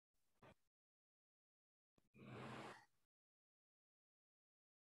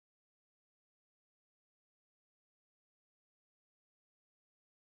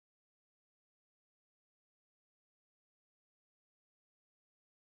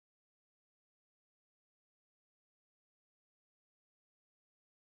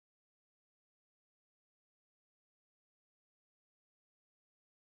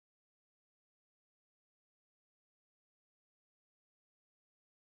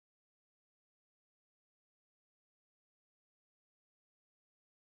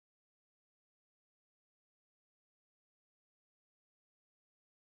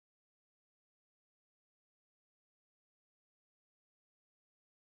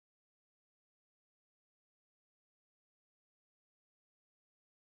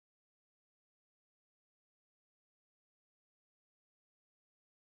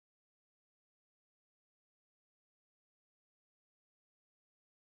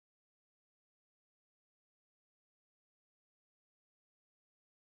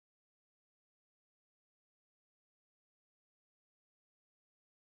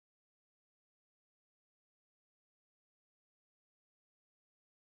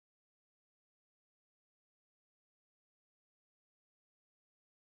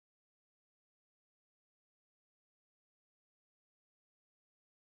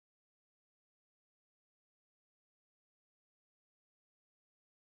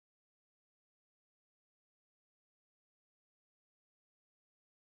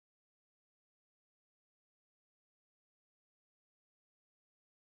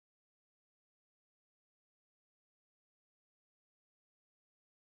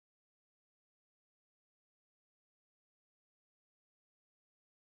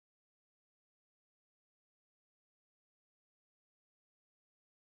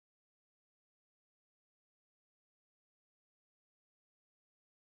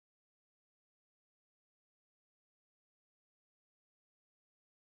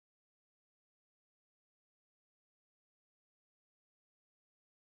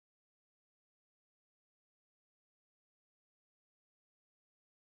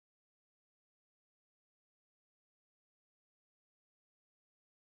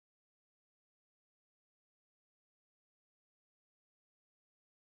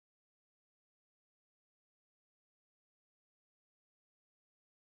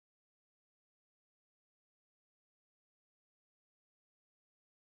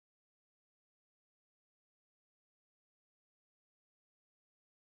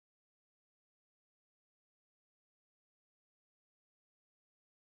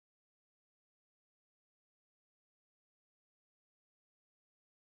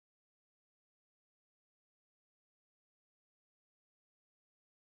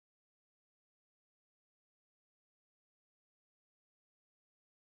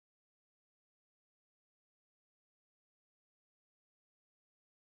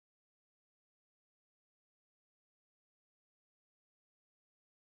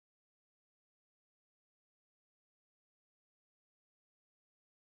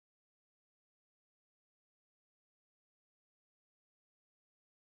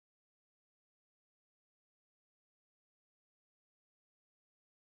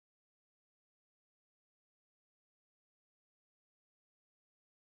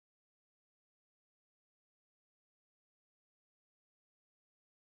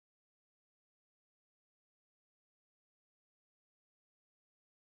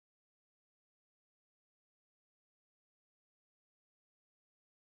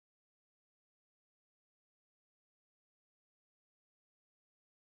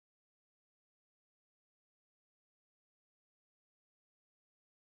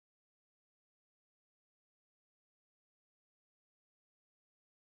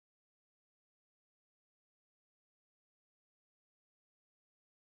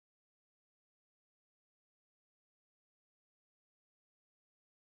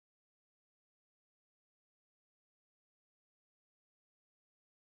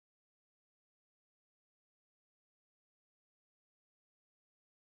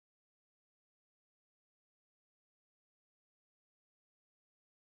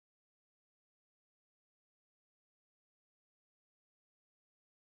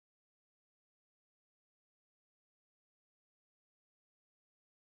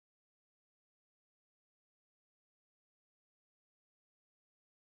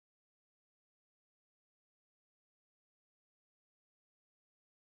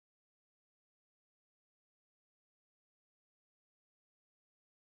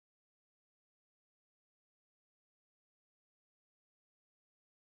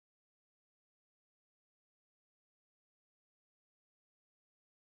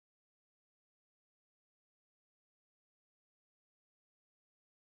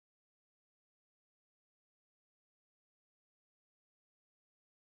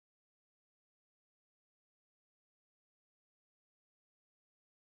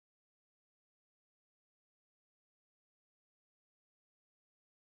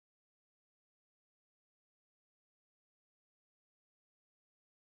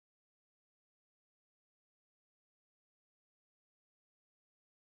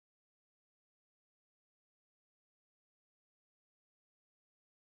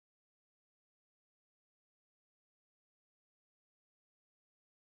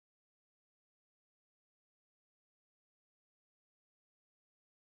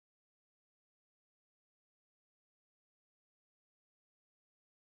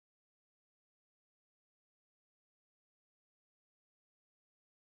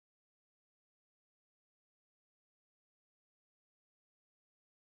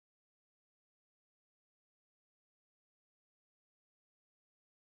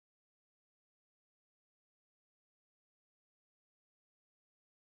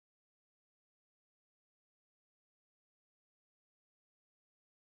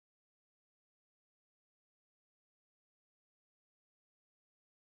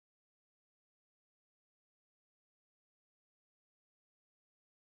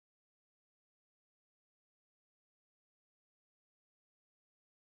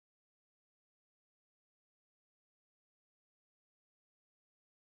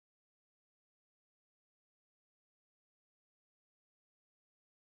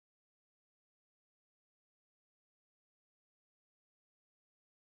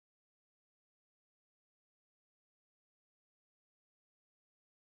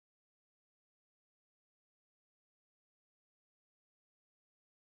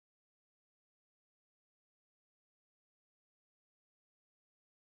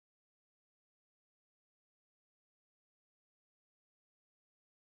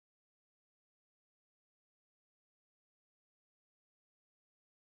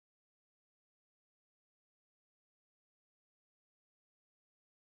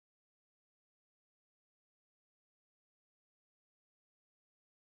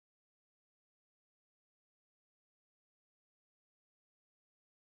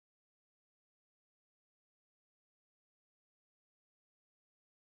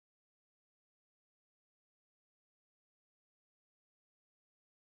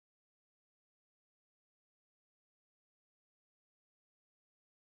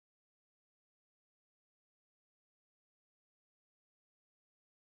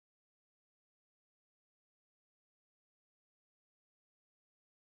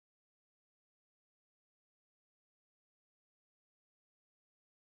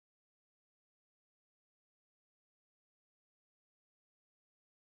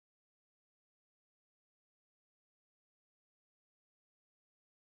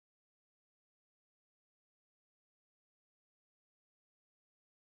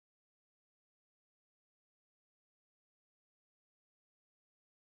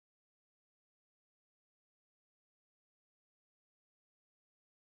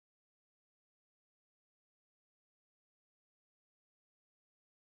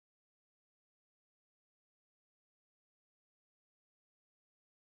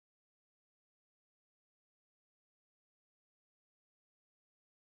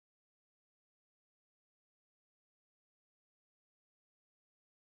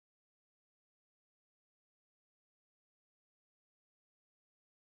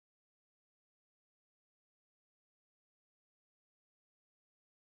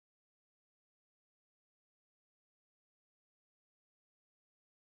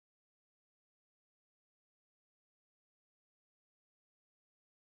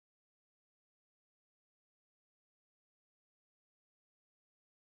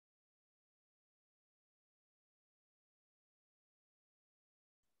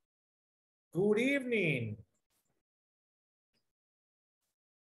Good evening.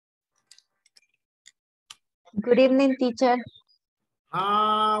 Good evening, teacher.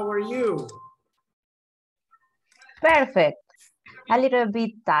 How are you? Perfect. A little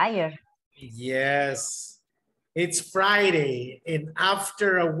bit tired. Yes, it's Friday, and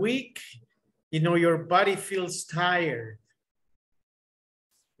after a week, you know, your body feels tired.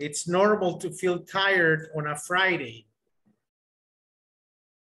 It's normal to feel tired on a Friday.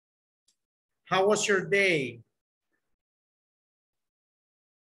 How was your day?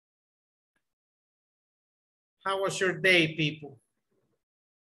 How was your day, people?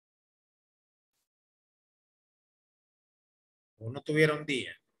 ¿O no tuvieron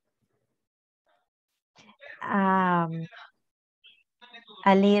día?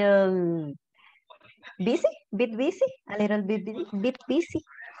 A little busy, bit busy, a little bit busy.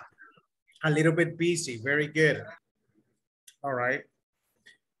 A little bit busy, very good. All right.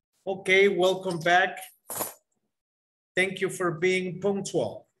 Okay, welcome back. Thank you for being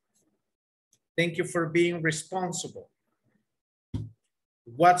punctual. Thank you for being responsible.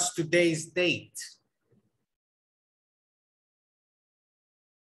 What's today's date?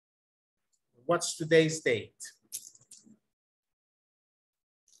 What's today's date?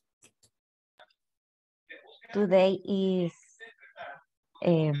 Today is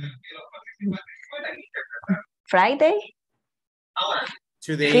Friday.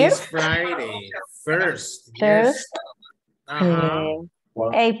 Today is Friday, 1st. Yes.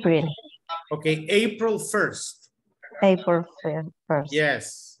 April. Okay, April 1st. April 1st.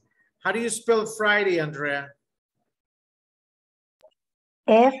 Yes. How do you spell Friday, Andrea?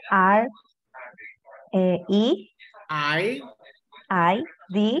 F-R-E-I-D-A-Y.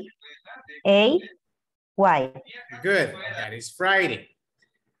 Good, that is Friday.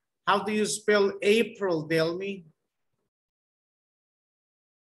 How do you spell April, Delmi?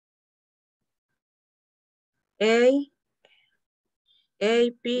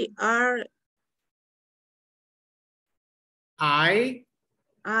 A-P-R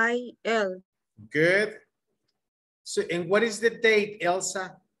I-L. Good. So, and what is the date,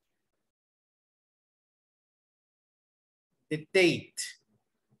 Elsa? The date.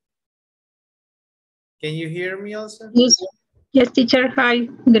 Can you hear me, Elsa? Yes, yes, teacher. Hi.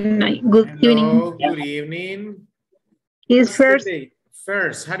 Good night. Good evening. Hello, good evening. Is What's first. the date?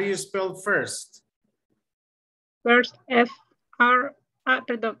 First. How do you spell first? First, F-I-R-S-T.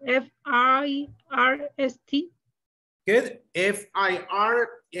 Good.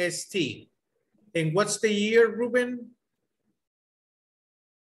 F-I-R-S-T. And what's the year, Ruben?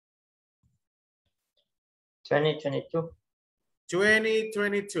 2022.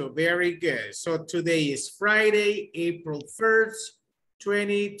 2022. Very good. So today is Friday, April 1st,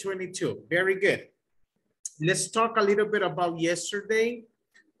 2022. Very good. Let's talk a little bit about yesterday,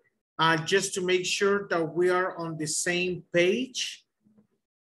 just to make sure that we are on the same page.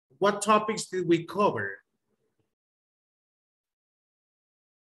 What topics did we cover?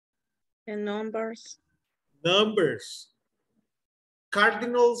 The numbers. Numbers.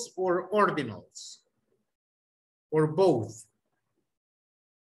 Cardinals or ordinals? Or both?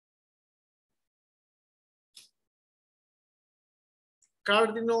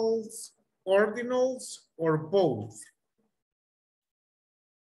 Cardinals, ordinals, or both?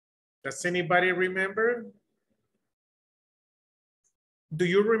 Does anybody remember? Do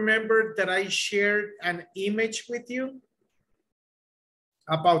you remember that I shared an image with you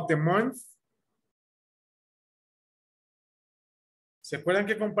about the month? ¿Se acuerdan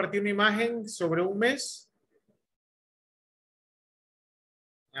que compartí una imagen sobre un mes?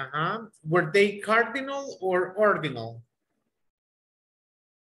 Were they cardinal or ordinal?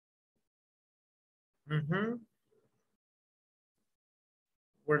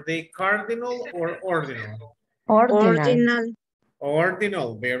 Were they cardinal or ordinal? Ordinal.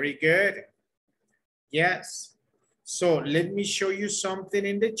 Ordinal, very good. Yes. So let me show you something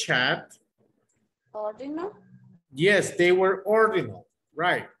in the chat. Ordinal? Yes, they were ordinal,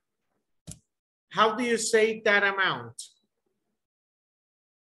 right. How do you say that amount?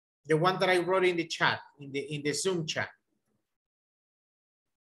 The one that I wrote in the chat, in the Zoom chat.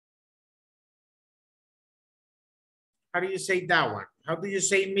 How do you say that one? How do you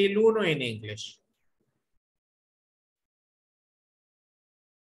say 1001 in English?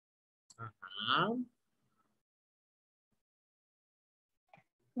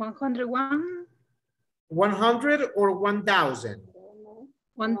 101. 100 or 1,000?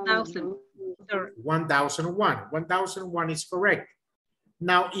 1,000. 1001. 1001 is correct.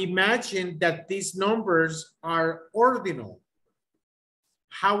 Now imagine that these numbers are ordinal.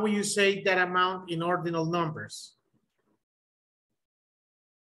 How will you say that amount in ordinal numbers?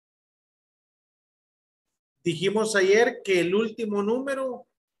 Dijimos ayer que el último número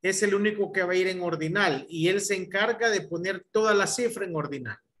es el único que va a ir en ordinal y él se encarga de poner toda la cifra en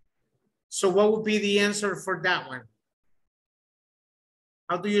ordinal. So what would be the answer for that one?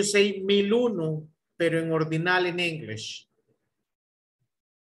 How do you say 1001 pero en ordinal en English?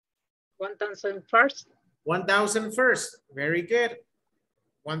 1001st. 1001st. Very good.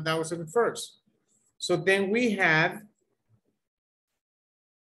 1001st. So then we have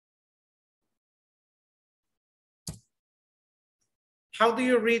how do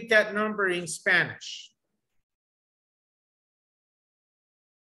you read that number in Spanish?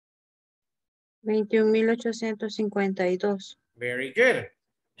 21,852. Very good.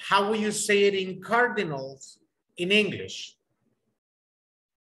 How will you say it in cardinals in English?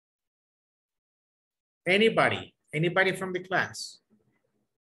 Anybody? Anybody from the class?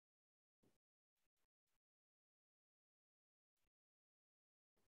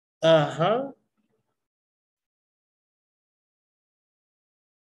 Uh-huh.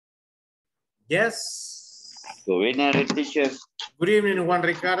 Yes. Good evening, teacher. Good evening, Juan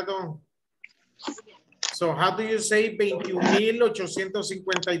Ricardo. So how do you say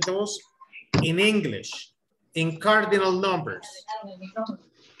 21,852 in English, in cardinal numbers?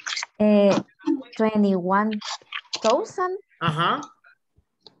 21,000 Uh-huh.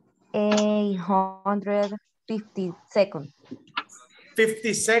 850 seconds.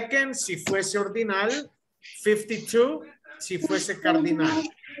 50 seconds si fuese ordinal, 52 si fuese cardinal.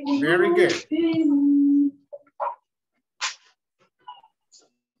 Very good.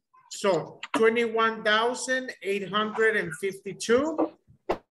 So 21,852.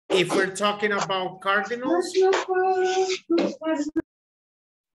 If we're talking about cardinals,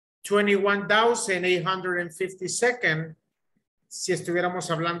 21,852 si estuviéramos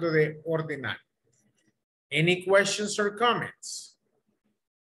hablando de ordinal. Any questions or comments?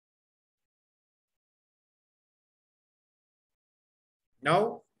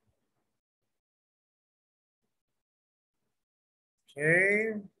 No?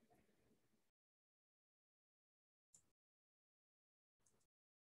 Okay.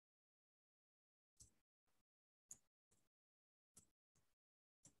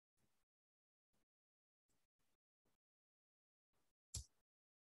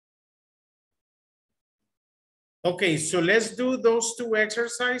 Okay, so let's do those two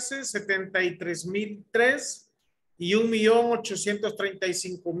exercises, 73,003 y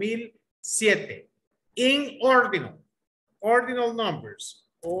 1,835,007. In ordinal numbers.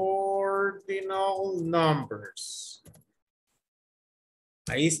 Ordinal numbers.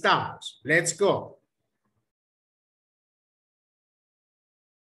 Ahí estamos. Let's go.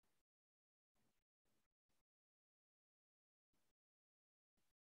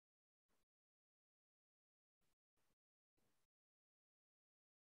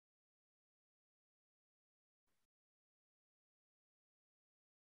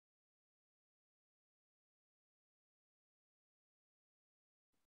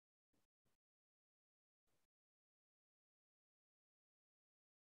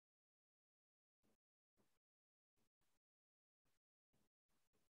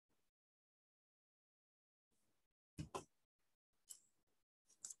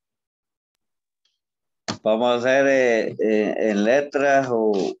 Vamos a hacer en letras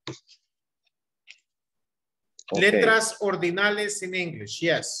o... Okay. Letras ordinales in English,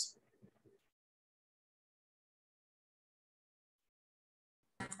 yes.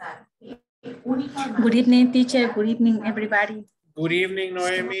 Good evening, teacher. Good evening, everybody. Good evening,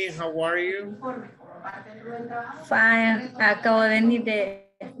 Noemi. How are you? Fine. Acabo de venir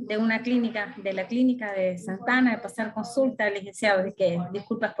de una clínica, de la clínica de Santana, de pasar consulta al licenciado, así que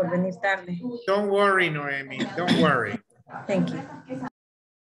disculpas por venir tarde. Don't worry, Noemi. Don't worry. Thank you.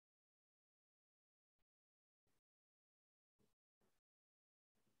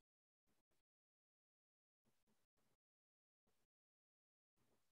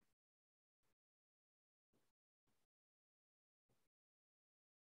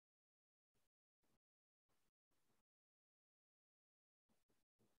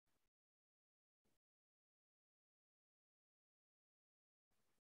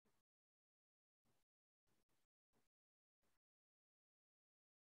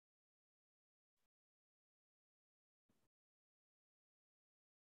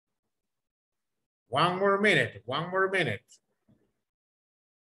 One more minute. One more minute.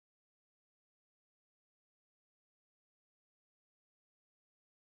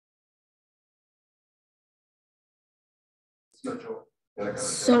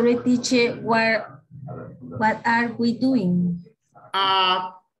 Sorry, teacher. What are we doing?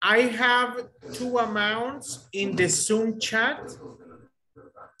 I have two amounts in the Zoom chat.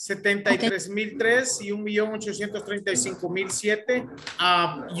 73,003 y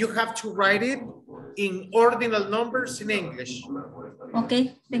 1,835,007. You have to write it in ordinal numbers in English.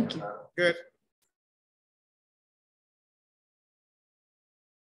 Okay, thank you. Good.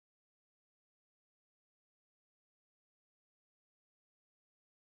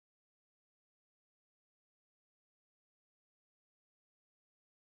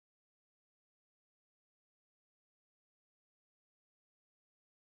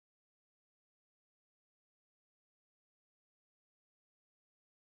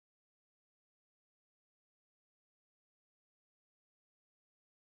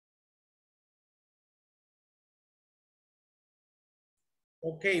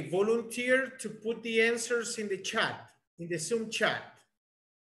 Okay, volunteer to put the answers in the chat, in the Zoom chat.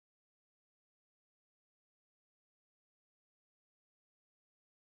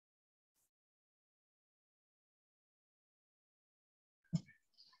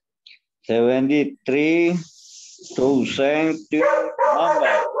 $73,000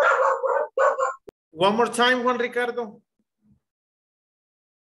 number. One more time, Juan Ricardo.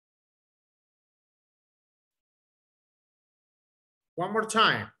 One more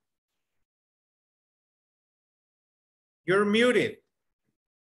time. You're muted.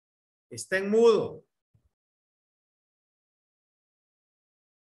 Está en mudo.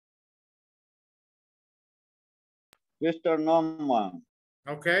 Mr. Norman.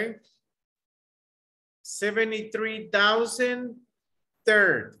 Okay. 73,000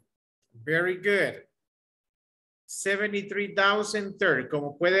 Very good. 73,000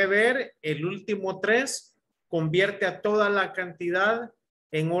 Como puede ver, el último 3 convierte a toda la cantidad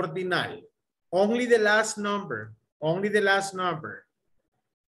en ordinal. Only the last number. Only the last number.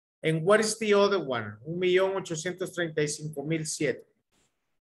 And what is the other one? 1,835,007.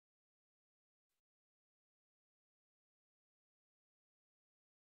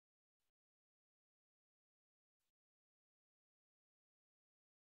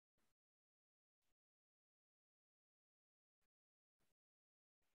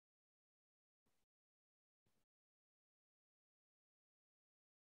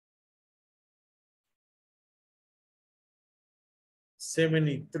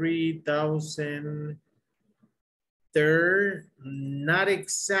 $73,000. Not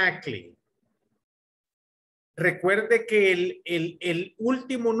exactly. Recuerde que el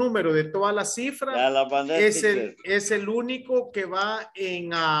último número de toda la cifra es el único que va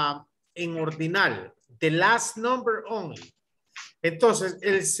en ordinal. The last number only. Entonces,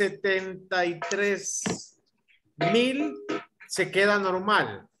 el 73,000 se queda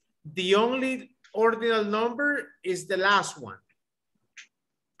normal. The only ordinal number is the last one.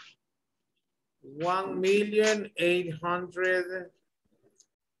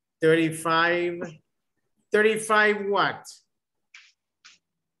 1,835,035 what?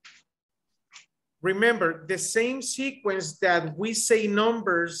 Remember, the same sequence that we say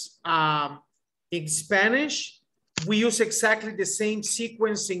numbers in Spanish, we use exactly the same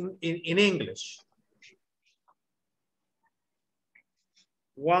sequence in English.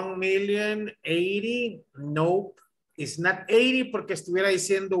 1,080,000, nope. It's not 80 porque estuviera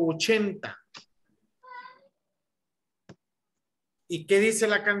diciendo 80. ¿Y qué dice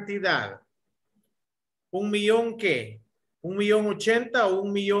la cantidad? ¿1 millón qué? ¿1,080,000 o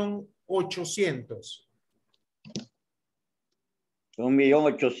 1,800,000?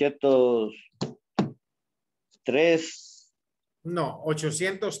 1,803,000. No,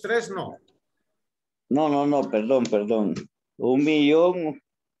 803 no. No, perdón. 1,000,000.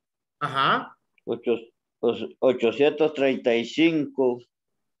 Ajá.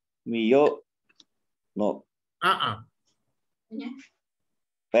 835,000,000. No.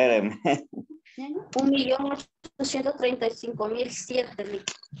 Espérenme. 1,835,007.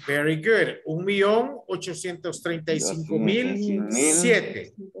 Very good.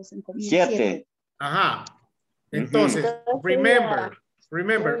 1,835,007. 7. Ajá. Entonces, remember.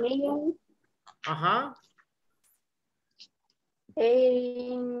 Ajá.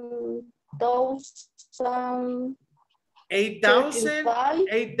 8,000.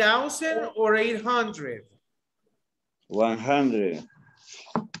 8,000 or 800? 100.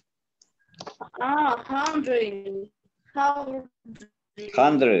 100.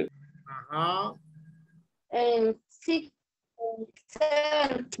 100. Ajá. And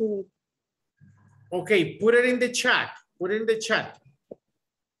 70. Okay, put it in the chat.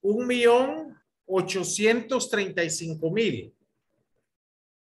 1,835,000.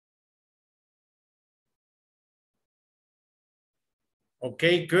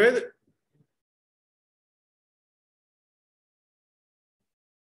 Okay, good.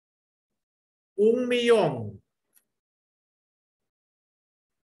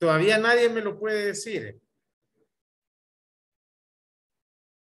 Todavía nadie me lo puede decir.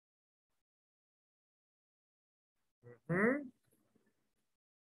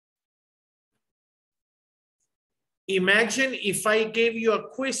 Imagine if I gave you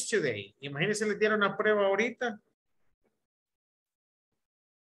a quiz today. Imagínense le dieron una prueba ahorita.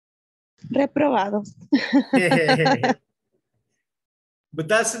 Reprobado. But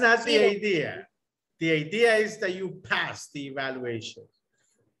that's not the idea. The idea is that you pass the evaluation.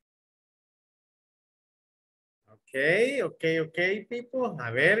 Okay, people.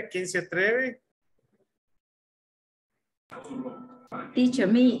 A ver, ¿quién se atreve? Teacher,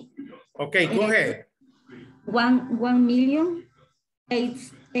 me. Okay, go ahead.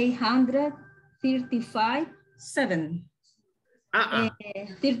 1,835,700.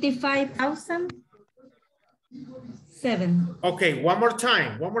 35,007. Okay, one more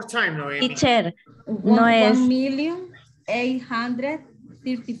time, Noemi. Teacher, no es.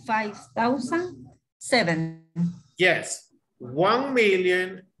 1,835,007. Yes,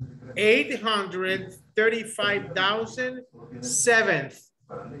 1,835,007.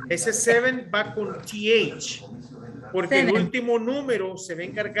 Ese 7 va con TH, porque el último número se va a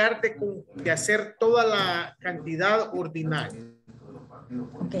encargar de hacer toda la cantidad ordinaria.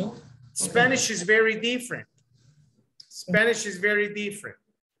 Okay. Spanish is very different. Spanish is very different.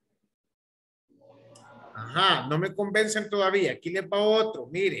 Ajá, no me convencen todavía. Aquí les va otro,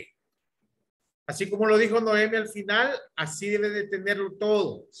 mire. Así como lo dijo Noemi al final, así debe de tenerlo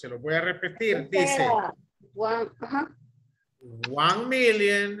todo. Se lo voy a repetir. Dice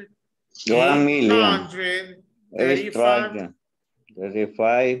 1,835,000.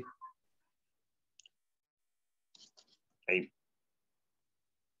 35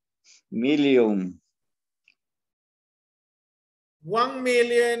 million.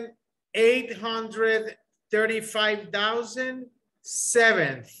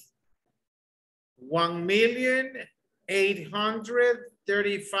 1,835,007.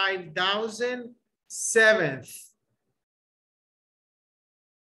 1,835,007.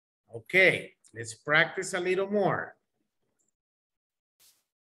 Okay, let's practice a little more.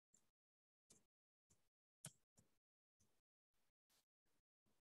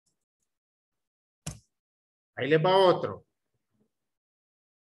 Ahí le va otro.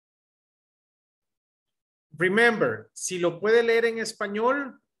 Remember, si lo puede leer en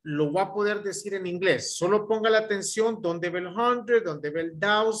español, lo va a poder decir en inglés. Solo ponga la atención donde ve el 100, donde ve el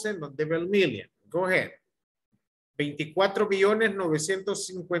 1000, donde ve el million. Go ahead.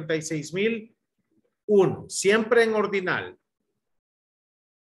 24,956,001. Siempre en ordinal.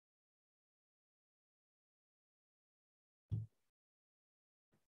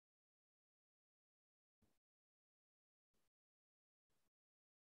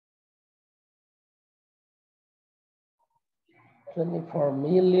 $24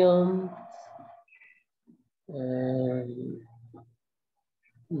 million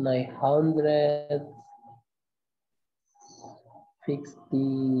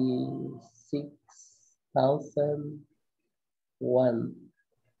 966,001.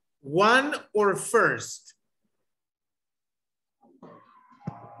 One or first?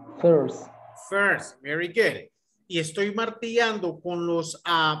 First. First, very good. Y estoy martillando con los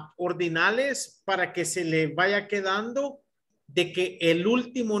ordinales para que se le vaya quedando de que el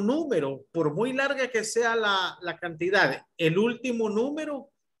último número, por muy larga que sea la cantidad, el último número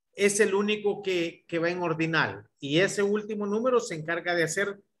es el único que va en ordinal. Y ese último número se encarga de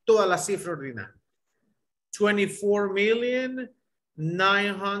hacer toda la cifra ordinal.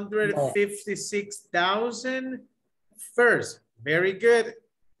 24,956,000 first. Very good.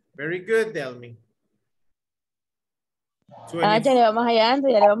 Very good, Delmi. Ya le vamos hallando,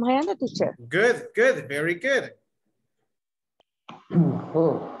 teacher. Good, good, very good.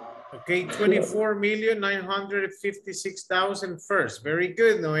 Okay, 24,956,000 first. Very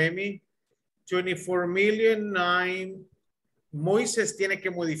good, Noemi. 24,009,000. Moisés tiene que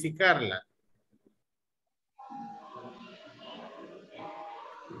modificarla.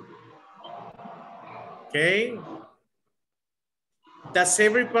 Okay. Does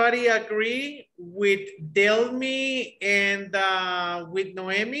everybody agree with Delmi and with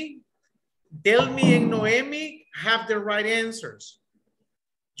Noemi? Delmi and Noemi have the right answers.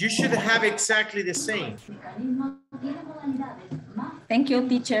 You should have exactly the same. Thank you,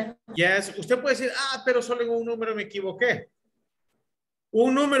 teacher. Yes, usted puede decir, pero solo en un número me equivoqué.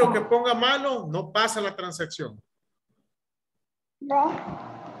 Un número que ponga malo no pasa la transacción.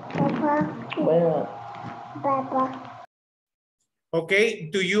 Okay,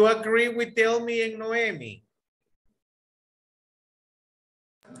 do you agree with Delmi and Noemi?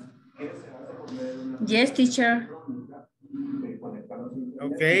 Yes, teacher.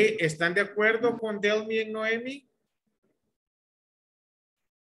 Ok, ¿están de acuerdo con Delmi y Noemi?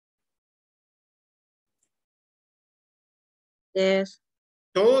 Yes.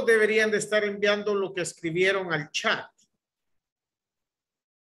 Todos deberían de estar enviando lo que escribieron al chat.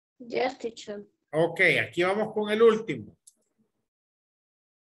 Yes, teacher. Ok, aquí vamos con el último.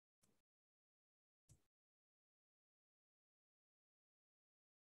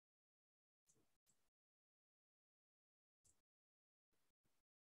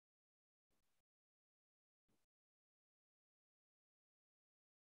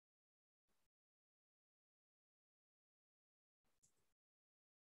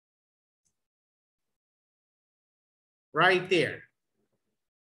 Right there.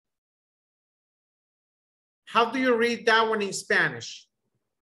 How do you read that one in Spanish?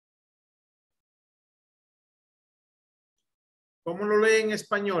 ¿Cómo lo lee en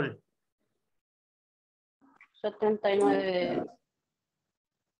español? 79.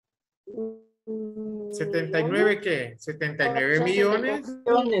 ¿79 qué? 79 millones.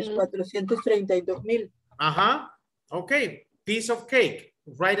 432,000. Ajá. Ok. Piece of cake.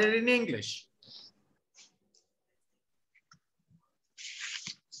 Write it in English.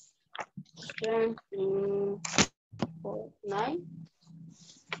 Nine.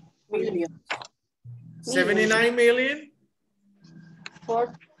 Million. 79 million.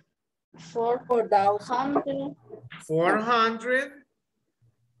 4,000. 400.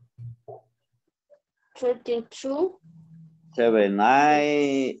 32.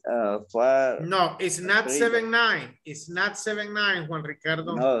 79, No, it's not 79. It's not 79, Juan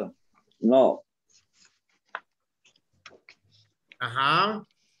Ricardo. no, no. Ajá.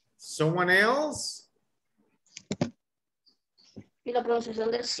 Someone else? Y la pronunciación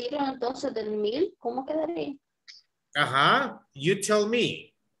del siglo, entonces, del 1000, ¿cómo quedaría? Ajá. You tell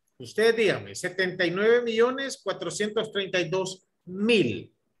me. Usted dígame.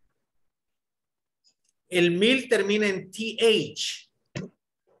 79,432,000. El 1000 termina en TH.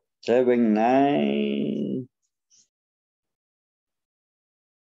 79.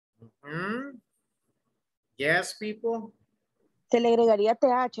 Yes, people. Se le agregaría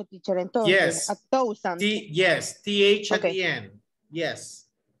TH, teacher, entonces. Yes. A thousand. Yes, TH at Okay. the end. Yes.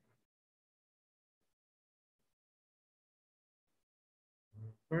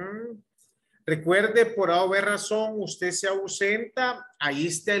 Recuerde, por A o B razón, usted se ausenta. Ahí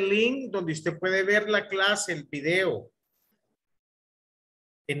está el link donde usted puede ver la clase, el video.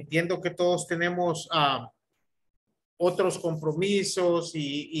 Entiendo que todos tenemos otros compromisos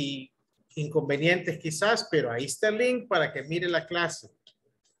y inconvenientes quizás, pero ahí está el link para que mire la clase.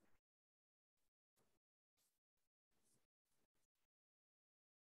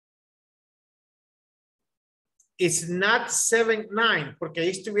 It's not 79, porque ahí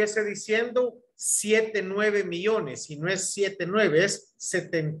estuviese diciendo 79 millones y no es 79, es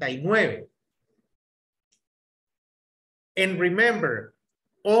 79. And remember,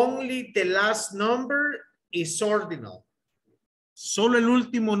 only the last number is ordinal. Solo el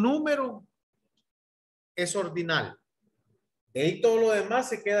último número es ordinal. De ahí todo lo demás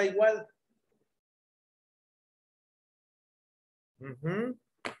se queda igual.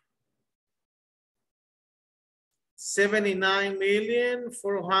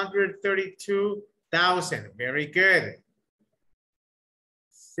 79,432,000. Very good.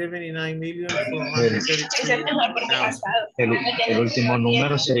 79,432,000. El último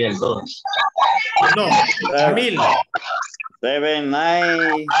número sería el 2. No, 1000.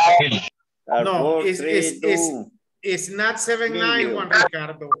 79. No, it's not 79, Juan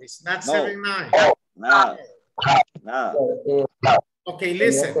Ricardo. It's not 79. No. Okay,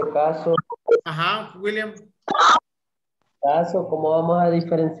 listen. En este caso, Ajá, William. ¿cómo vamos a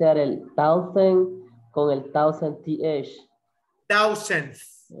diferenciar el thousand con el thousand th? Thousandth.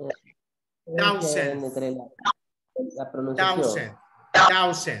 Thousand. Entre la pronunciación.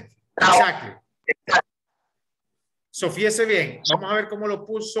 Thousand. Exactly. So, fíjese bien. Vamos a ver cómo lo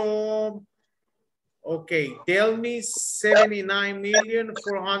puso. Ok. Tell me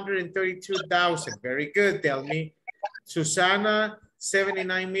 79,432,000. Very good, tell me. Susana,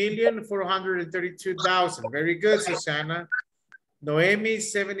 79,432,000. Very good, Susana. Noemi,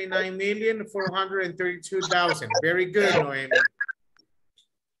 79,432,000. Very good, Noemi.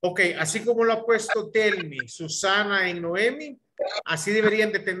 Ok, así como lo ha puesto Telmi, Susana y Noemi, así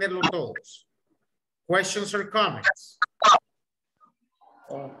deberían de tenerlo todos. Questions or comments?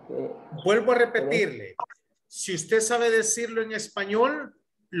 Vuelvo a repetirle. Si usted sabe decirlo en español,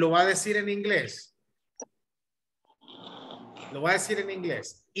 lo va a decir en inglés. Lo va a decir en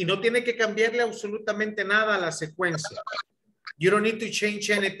inglés. Y no tiene que cambiarle absolutamente nada a la secuencia. You don't need to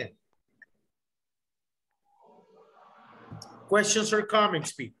change anything. Questions or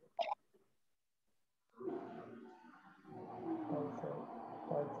comments, people?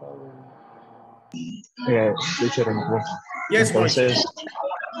 Teacher, Yes, entonces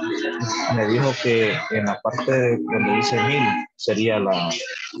me dijo que en la parte de donde dice 1000 sería el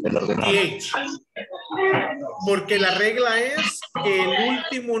ordenado. TH. Porque la regla es que el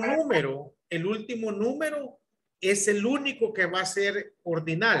último número es el único que va a ser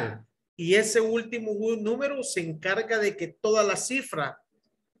ordinal. Y ese último número se encarga de que toda la cifra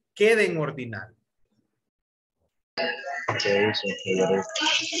quede en ordinal.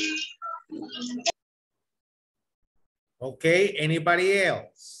 Okay, anybody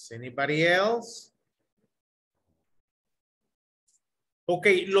else? Anybody else? Ok,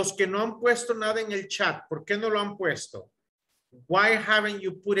 los que no han puesto nada en el chat, ¿por qué no lo han puesto? Why haven't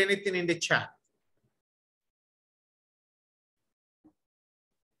you put anything in the chat?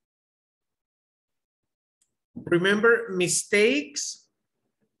 Remember, mistakes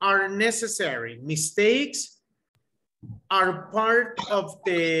are necessary. Mistakes are part of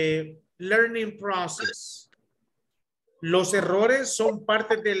the learning process. Los errores son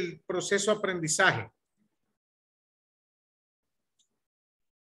parte del proceso de aprendizaje.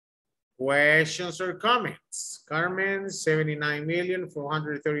 Questions or comments? Carmen,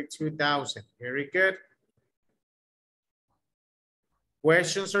 79,432,000. Very good.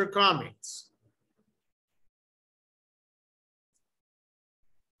 Questions or comments?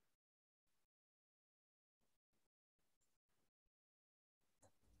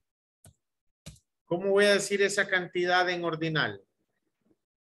 ¿Cómo voy a decir esa cantidad en ordinal?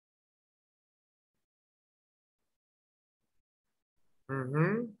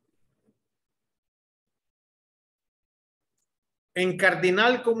 En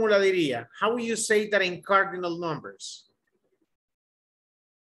cardinal, ¿cómo la diría? How will you say that in cardinal numbers?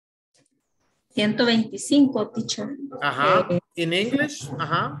 125, teacher. Ajá. In English?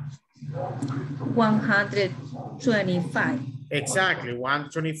 Ajá. 125. Exactly,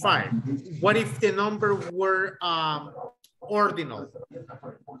 125. What if the number were ordinal?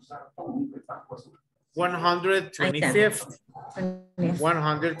 125th.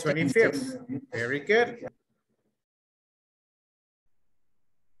 125th. Very good.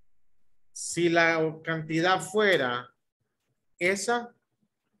 Si la cantidad fuera esa,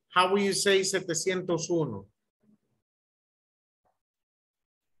 how will you say 701?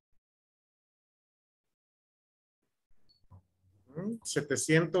 Hmm?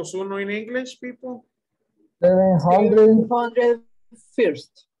 701 in English, people?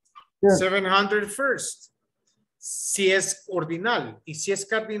 701st. 701st. Si es ordinal. Y si es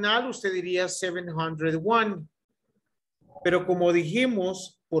cardinal, usted diría 701. Pero como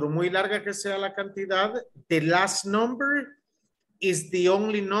dijimos, por muy larga que sea la cantidad, the last number is the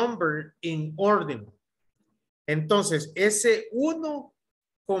only number in ordinal. Entonces, ese 1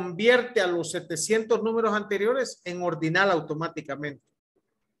 convierte a los 700 números anteriores en ordinal automáticamente.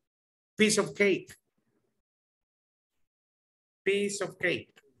 Piece of cake. Piece of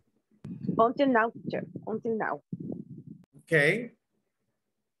cake. Until now, teacher. Until now. Okay.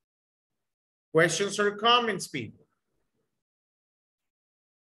 Questions or comments, people?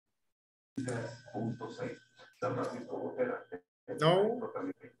 No?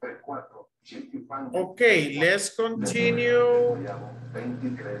 Okay, let's continue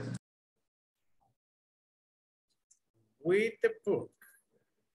with the book.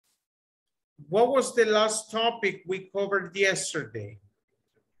 What was the last topic we covered yesterday?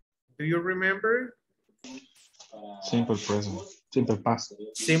 Do you remember? Simple present. Simple past.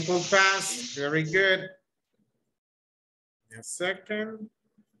 Simple past. Very good. A second.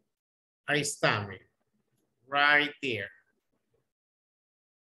 Ahí está, right there.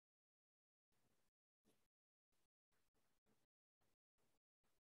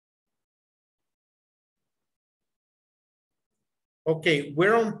 Okay,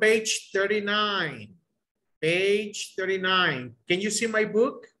 we're on page 39. Page 39. Can you see my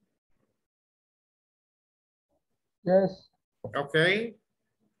book? Yes. Okay.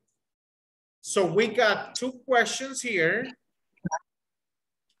 So we got 2 questions here.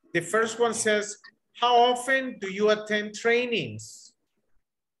 The first one says, how often do you attend trainings?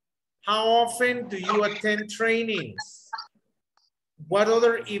 How often do you attend trainings? What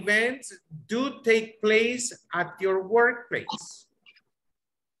other events do take place at your workplace?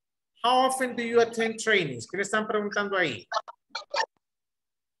 How often do you attend trainings? ¿Qué le están preguntando ahí?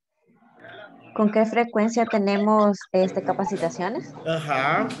 ¿Con qué frecuencia tenemos capacitaciones?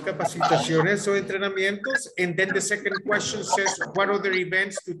 Ajá, capacitaciones o entrenamientos. And then the second question says, what other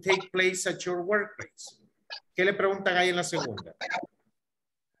events do take place at your workplace? ¿Qué le preguntan ahí en la segunda?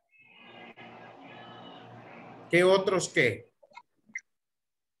 ¿Qué otros qué?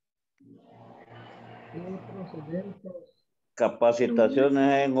 Otros eventos.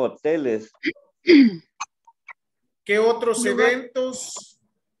 Capacitaciones en hoteles. ¿Qué otros eventos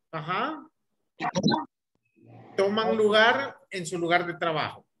toman lugar en su lugar de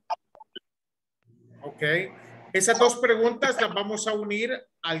trabajo? Ok. Esas dos preguntas las vamos a unir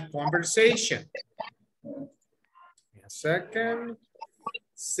al conversation. A second.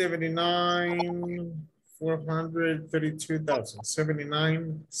 79, 432,000.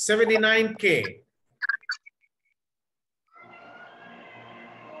 79. 79 ¿qué?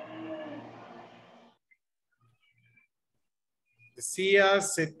 Decía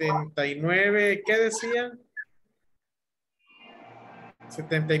 79, ¿qué decía?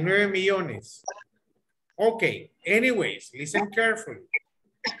 79 millones. Okay, anyways, listen carefully.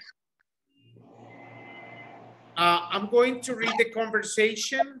 I'm going to read the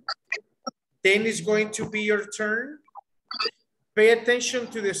conversation. Then it's going to be your turn. Pay attention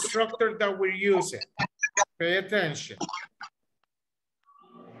to the structure that we're using. Pay attention.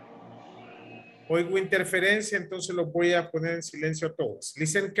 Oigo interferencia, entonces los voy a poner en silencio a todos.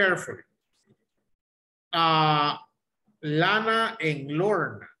 Listen carefully. Lana and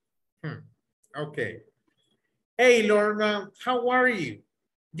Lorna. Okay. Hey, Lorna, how are you?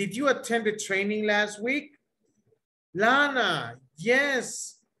 Did you attend the training last week? Lana,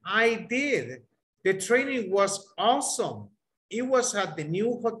 yes, I did. The training was awesome. It was at the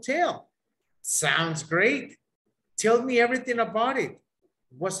new hotel. Sounds great. Tell me everything about it.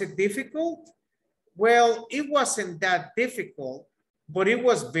 Was it difficult? Well, it wasn't that difficult, but it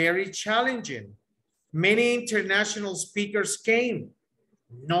was very challenging. Many international speakers came.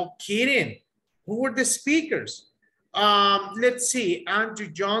 No kidding. Who were the speakers? Let's see,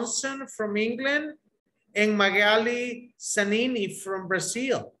 Andrew Johnson from England and Magali Zanini from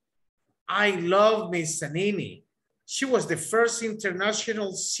Brazil. I love Miss Zanini. She was the first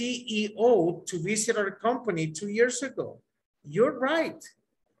international CEO to visit our company 2 years ago. You're right.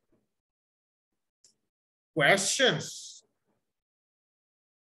 Questions?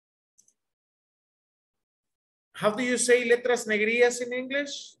 How do you say letras negrillas in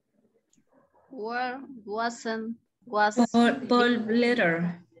English? Were, wasn't, was. Bold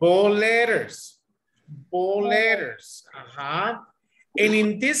letter. Bold letters. Bold letters. And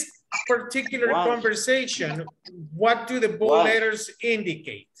in this particular conversation, what do the bold letters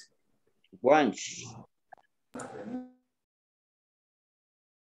indicate? Once.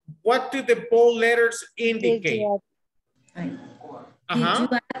 What do the bold letters indicate? Did you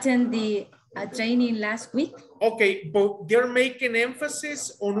attend the training last week? Okay, but they're making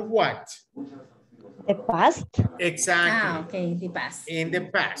emphasis on what? The past. Exactly. Okay, the past. In the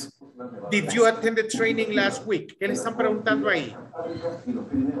past. Did you attend the training last week? ¿Qué le están preguntando ahí?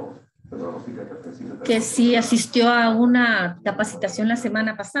 Que si asistió a una capacitación la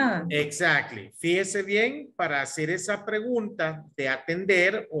semana pasada. Exactly. Fíjese bien, para hacer esa pregunta de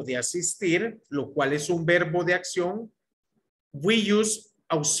atender o de asistir, lo cual es un verbo de acción, we use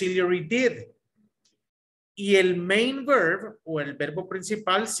auxiliary did. Y el main verb o el verbo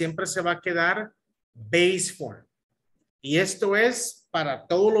principal siempre se va a quedar base form. Y esto es para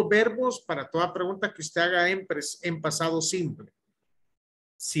todos los verbos, para toda pregunta que usted haga en pasado simple.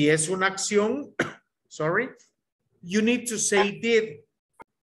 Si es una acción, sorry, you need to say did.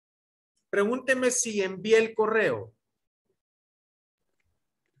 Pregúnteme si envié el correo.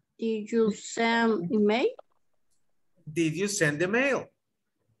 Did you send email? Did you send the mail?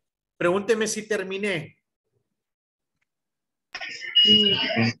 Pregúnteme si terminé.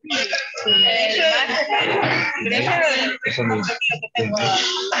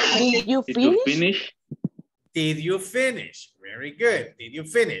 Did you finish? Did you finish? Very good. Did you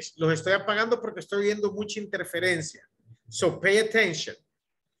finish? Los estoy apagando porque estoy viendo mucha interferencia. So pay attention.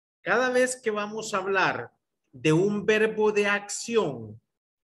 Cada vez que vamos a hablar de un verbo de acción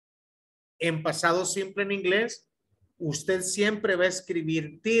en pasado simple en inglés, usted siempre va a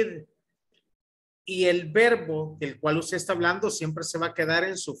escribir did. Y el verbo del cual usted está hablando siempre se va a quedar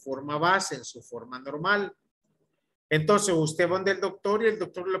en su forma base, en su forma normal. Entonces usted va donde el doctor y el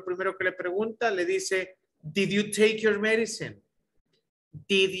doctor lo primero que le pregunta, le dice, did you take your medicine?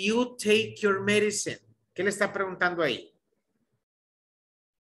 Did you take your medicine? ¿Qué le está preguntando ahí?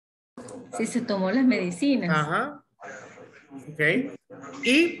 Si se tomó las medicinas. Ajá. Ok.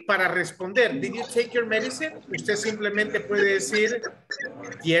 Y para responder, did you take your medicine? Usted simplemente puede decir,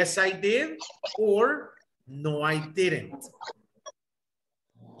 yes, I did, or no, I didn't.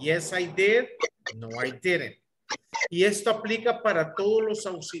 Yes, I did, no, I didn't. Y esto aplica para todos los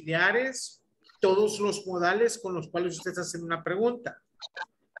auxiliares, todos los modales con los cuales usted está haciendo una pregunta.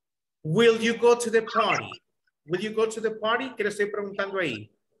 Will you go to the party? Will you go to the party? ¿Qué le estoy preguntando ahí?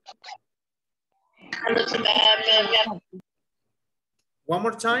 One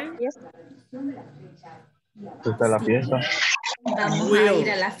more time. Está la fiesta. Vamos Will. a ir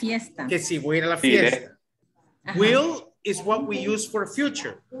a la fiesta. Que sí, voy a ir a la fiesta. Ajá. Will is what we use for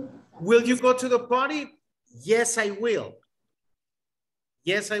future. Will you go to the party? Yes, I will.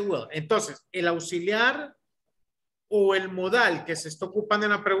 Yes, I will. Entonces, el auxiliar o el modal que se está ocupando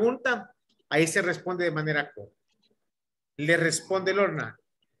en la pregunta, ahí se responde de manera corta. Le responde Lorna.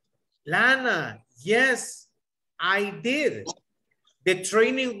 Lana, yes, I did. The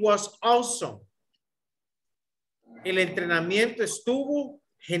training was awesome. El entrenamiento estuvo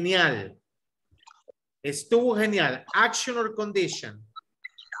genial. Estuvo genial. Action or condition.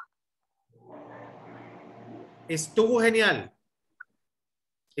 Estuvo genial.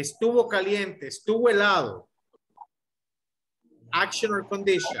 Estuvo caliente. Estuvo helado. Action or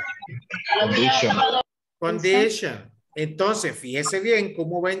condition. Condition. Condition. Entonces, fíjese bien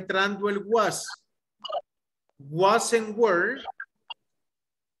cómo va entrando el was. Was and were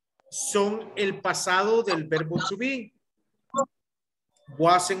son el pasado del verbo to be.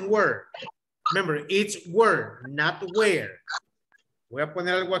 Was and were. Remember, it's were, not where. Voy a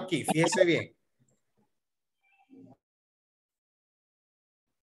poner algo aquí, fíjese bien.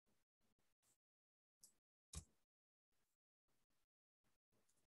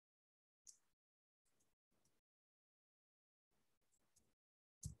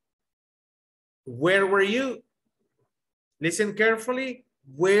 Where were you? Listen carefully.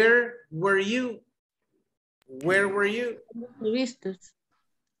 Where were you? Where were you?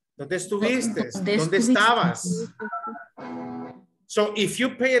 ¿Dónde estuviste? ¿Dónde estabas? So if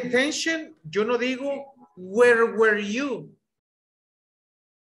you pay attention, yo no digo where were you?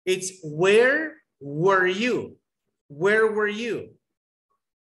 It's where were you? Where were you?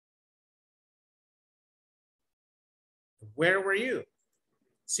 Where were you?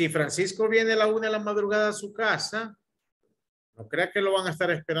 Si Francisco viene a la 1 de la madrugada a su casa, no crea que lo van a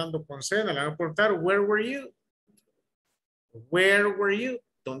estar esperando con cena. Le van a preguntar, where were you? Where were you?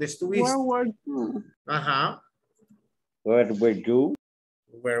 ¿Dónde estuviste? Where were you? Ajá. Where were you?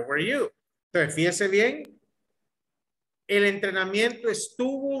 Where were you? Entonces, fíjese bien. El entrenamiento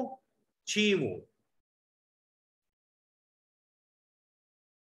estuvo chivo.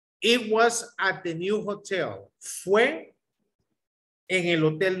 It was at the new hotel. Fue en el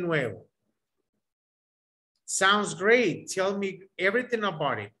hotel nuevo. Sounds great. Tell me everything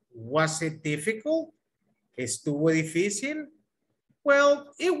about it. Was it difficult? ¿Estuvo difícil?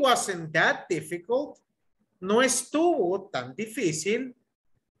 Well, it wasn't that difficult. No estuvo tan difícil,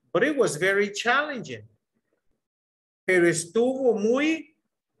 but it was very challenging. Pero estuvo muy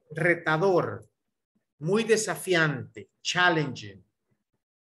retador, muy desafiante, challenging.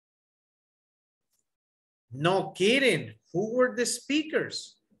 No kidding. Who were the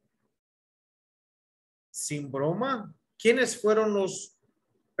speakers? Sin broma. ¿Quiénes fueron los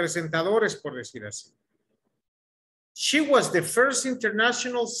presentadores, por decir así? She was the first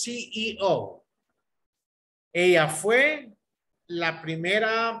international CEO. Ella fue la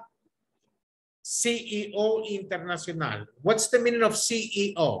primera CEO internacional. What's the meaning of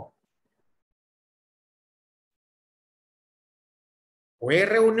CEO? Fue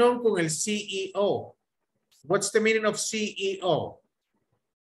reunión con el CEO. What's the meaning of CEO?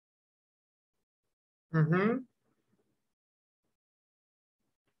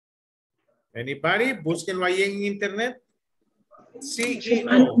 Anybody? Búsquenlo ahí en internet.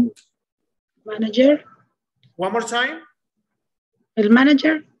 CEO. Manager. One more time. El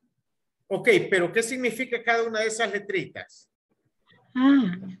manager. Ok, pero ¿qué significa cada una de esas letritas?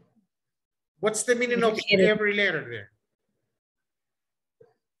 Ah. What's the meaning of every letter there?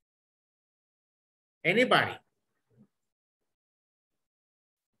 Anybody?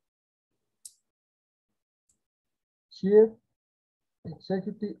 Chief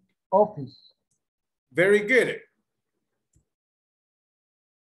Executive Office. Very good.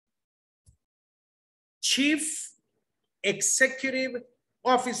 Chief Executive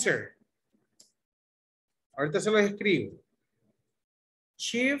Officer. Ahorita se los escribo.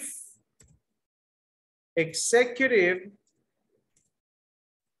 Chief Executive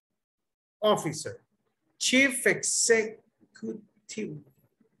Officer. Chief Executive.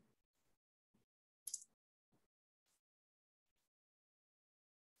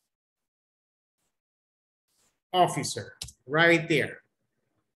 Officer, right there.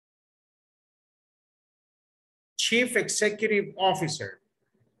 Chief Executive Officer.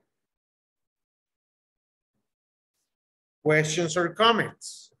 Questions or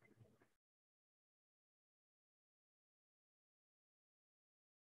comments?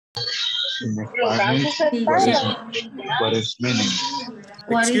 In Spanish, what is meaning?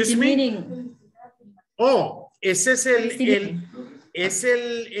 What is Excuse the me? meaning? Oh, ese es el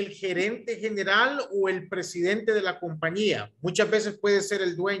gerente general o el presidente de la compañía. Muchas veces puede ser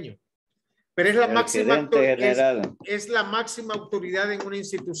el dueño. Pero es la máxima es la máxima autoridad en una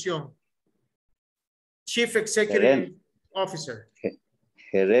institución. Chief Executive Officer.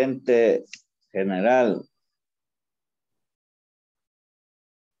 Gerente general.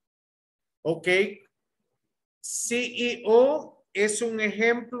 Ok. CEO es un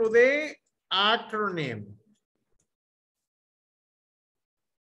ejemplo de acronym.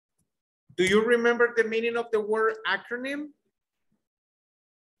 Do you remember the meaning of the word acronym?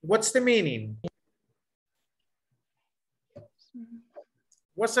 What's the meaning?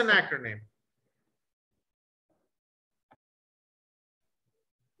 What's an acronym?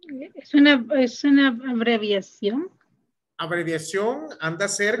 Es una abreviación. Abreviación, anda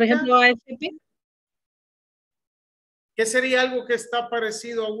cerca. Por ejemplo, AFP. ¿Qué sería algo que está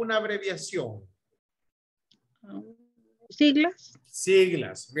parecido a una abreviación? Siglas.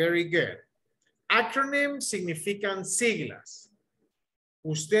 Siglas, very good. Acronym significan siglas.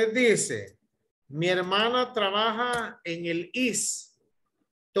 Usted dice, mi hermana trabaja en el ISSS.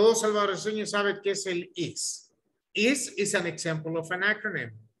 Todos salvadoreños saben qué es el ISSS. ISSS is an example of an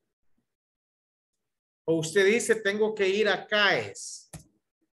acronym. O usted dice, tengo que ir a CAES.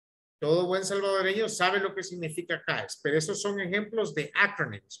 Todo buen salvadoreño sabe lo que significa CAES, pero esos son ejemplos de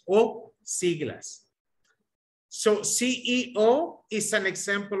acronyms o siglas. So, CEO is an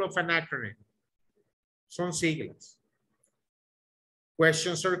example of an acronym. Son siglas.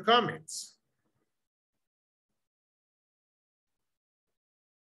 Questions or comments?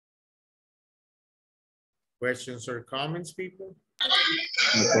 Questions or comments, people?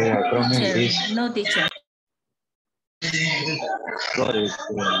 Okay, acronym is No, teacher. what is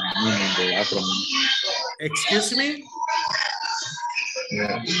the meaning the acronym? Excuse me?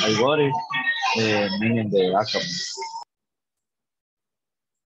 Yeah, I got it. Meaning the acronym.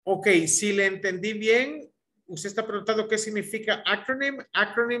 Ok, si le entendí bien, usted está preguntando qué significa acronym.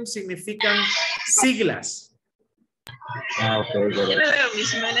 Acronym significan siglas. Okay, got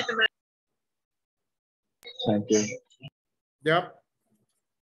it. Thank you. Yep.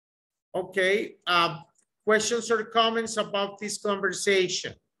 Okay. Questions or comments about this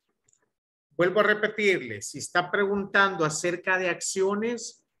conversation? Vuelvo a repetirle. Si está preguntando acerca de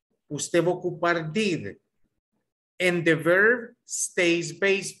acciones, usted va a ocupar did. And the verb stays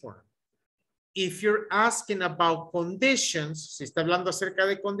base form. If you're asking about conditions, si está hablando acerca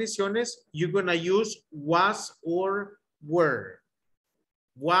de condiciones, you're going to use was or were.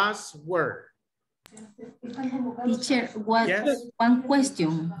 Was, were. Teacher, Yes? one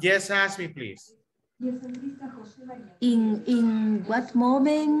question. Yes, ask me, please. In what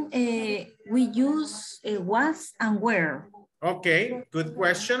moment we use was and were? Okay, good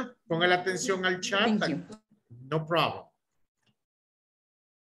question. Ponga la atención al chat. Thank you. No problem.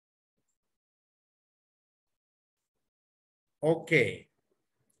 Okay.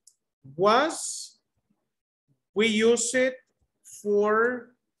 Was, we use it for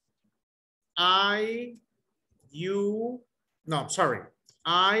I, you, no, sorry.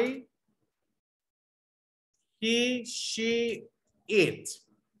 I, he, she, it.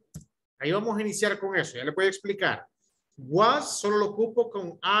 Ahí vamos a iniciar con eso. Ya le voy a explicar. Was solo lo ocupo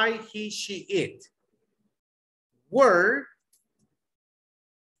con I, he, she, it. Were,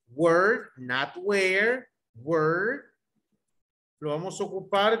 not where, were, lo vamos a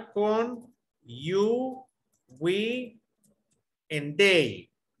ocupar con you, we, and they.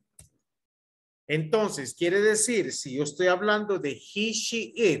 Entonces, quiere decir, si yo estoy hablando de he,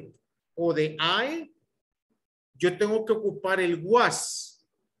 she, it o de I, yo tengo que ocupar el was,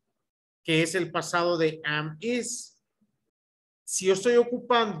 que es el pasado de am, is. Si yo estoy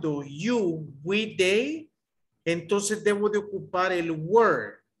ocupando you, we, they, entonces debo de ocupar el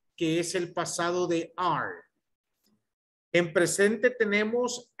were, que es el pasado de are. En presente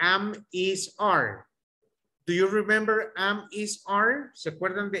tenemos am, is, are. Do you remember am, is, are? ¿Se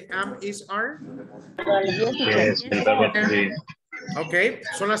acuerdan de am, is, are? Yes, el verbo to be. Ok,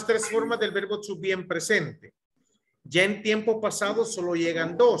 son las tres formas del verbo to be en presente. Ya en tiempo pasado solo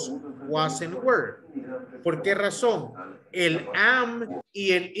llegan dos, was and were. ¿Por qué razón? El am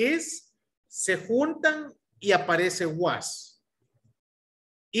y el is se juntan y aparece was.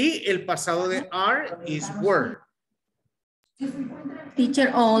 Y el pasado de are is were.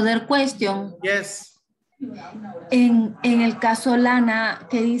 Teacher, other question. Yes. En el caso Lana,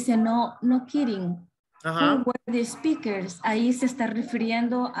 que dice no kidding. Ajá. Who were the speakers? Ahí se está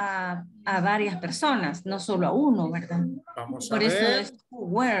refiriendo a varias personas, no solo a uno, ¿verdad? Vamos a Por ver. eso es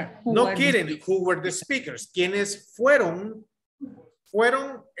who No were kidding, who were the speakers? ¿Quiénes fueron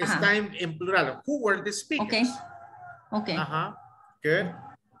Fueron, está en plural. Who were the speakers? Okay. Okay. Ajá. Good.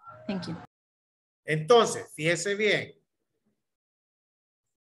 Thank you. Entonces, fíjese bien.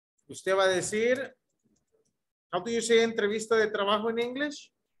 Usted va a decir, how do you say entrevista de trabajo en inglés?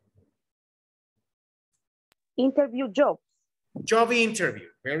 Interview job. Job interview.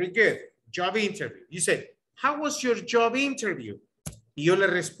 Very good. Job interview. You say, how was your job interview? Y yo le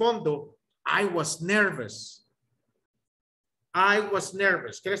respondo, I was nervous. I was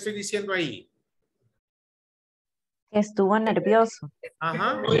nervous. ¿Qué le estoy diciendo ahí? Estuvo nervioso.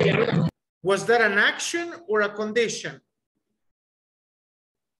 Ajá. Was that an action or a condition?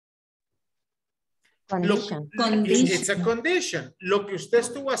 Condition. It's a condition. Lo que usted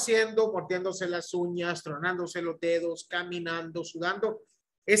estuvo haciendo, mordiéndose las uñas, tronándose los dedos, caminando, sudando,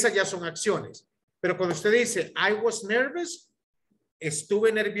 esas ya son acciones. Pero cuando usted dice, I was nervous,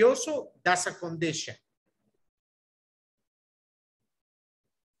 estuve nervioso, that's a condition.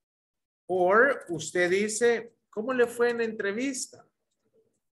 Or usted dice, ¿cómo le fue en la entrevista?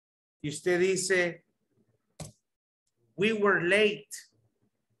 Y usted dice, we were late.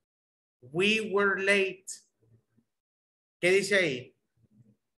 We were late. ¿Qué dice ahí?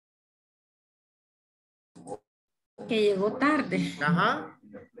 Que llegó tarde. Ajá.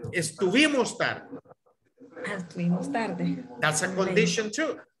 Estuvimos tarde. Estuvimos tarde. That's a condition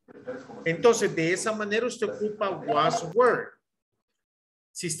too. Entonces, de esa manera usted ocupa was, were.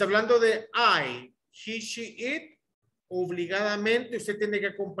 Si está hablando de I, he, she, it, obligadamente usted tiene que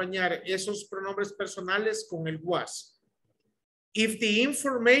acompañar esos pronombres personales con el was. If the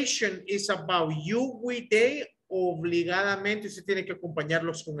information is about you, we, they, obligadamente usted tiene que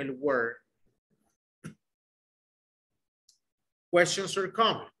acompañarlos con el were. Questions or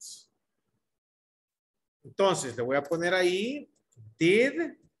comments. Entonces, le voy a poner ahí,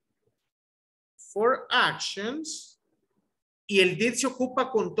 did for actions, y el did se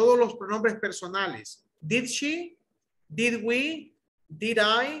ocupa con todos los pronombres personales. Did she, did we, did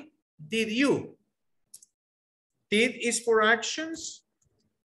I, did you. Did is for actions.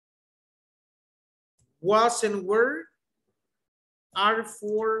 Was and were are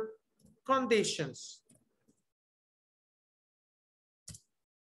for conditions.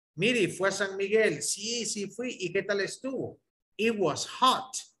 Mire, fue a San Miguel. Sí, sí fui. ¿Y qué tal estuvo? It was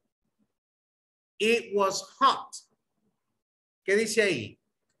hot. It was hot. ¿Qué dice ahí?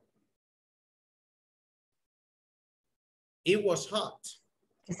 It was hot.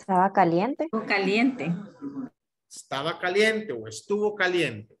 Estaba caliente. Estuvo caliente. Estaba caliente o estuvo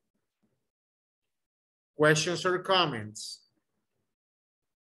caliente. Questions or comments?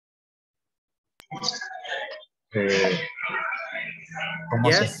 ¿Cómo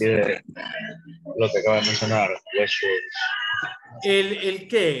Yes. se escribe lo que acaba de mencionar? ¿El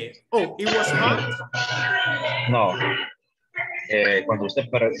qué? Oh, it was hot. No. Cuando usted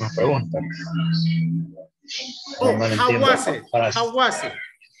nos pregunta. Oh, no how entiendo. was it? How was it?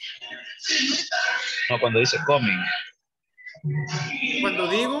 No, cuando dice coming. Cuando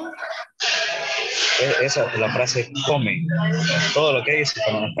digo. Esa es la frase coming. Todo lo que dice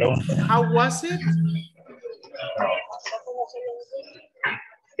cuando nos pregunta. How was it?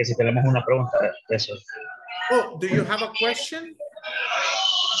 Que si tenemos una pregunta, eso. Oh, do you have a question?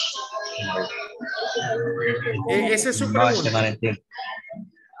 Esa es su No, es que pregunta. no la entiendo.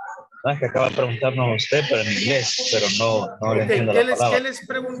 No, es que acaba de preguntarnos usted, pero en inglés, pero no le entiendo la palabra. ¿Qué les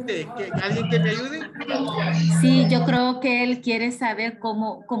pregunté? ¿Alguien que me ayude? Sí, yo creo que él quiere saber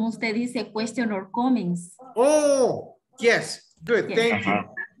cómo usted dice question or comments. Oh, yes. Good, Yes. thank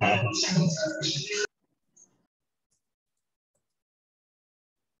you.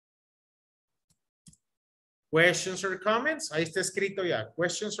 Questions or comments? Ahí está escrito ya.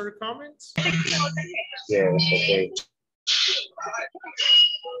 Questions or comments? Yes, okay.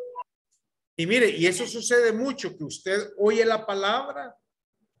 Y mire, y eso sucede mucho, que usted oye la palabra,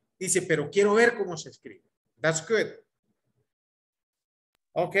 dice, pero quiero ver cómo se escribe. That's good.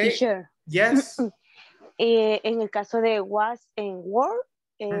 Okay. Teacher. Yes. En el caso de was and were,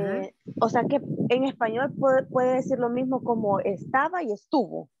 o sea que en español puede decir lo mismo como estaba y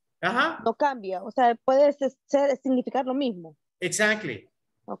estuvo. Ajá. No cambia, o sea, puede significar lo mismo. Exactly.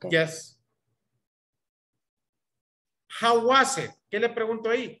 Okay. Yes. How was it? ¿Qué le pregunto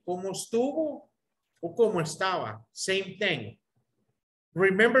ahí? ¿Cómo estuvo o cómo estaba? Same thing.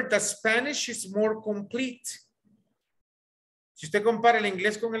 Remember that Spanish is more complete. Si usted compara el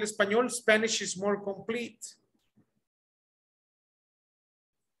inglés con el español, Spanish is more complete.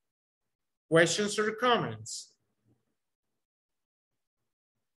 Questions or comments?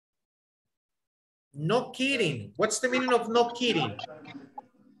 No kidding. What's the meaning of no kidding?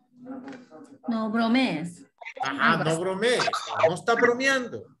 No bromes. Ajá, no bromees. No está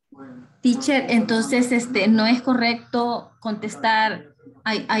bromeando. Teacher, entonces no es correcto contestar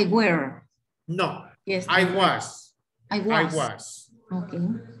I were. No, Yes, I was. I I was. was. Okay.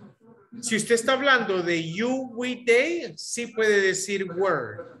 Si usted está hablando de you, we, they, sí puede decir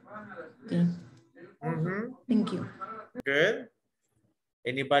were. Okay. Thank you. Good.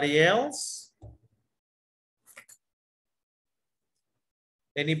 Anybody else?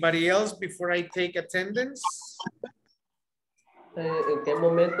 Anybody else before I take attendance? ¿En qué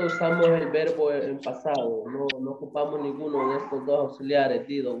momento usamos el verbo en pasado? No ocupamos ninguno de estos dos auxiliares,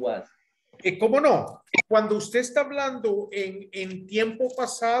 did o was. ¿Cómo no? Cuando usted está hablando en tiempo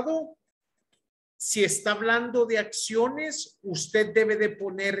pasado, si está hablando de acciones, usted debe de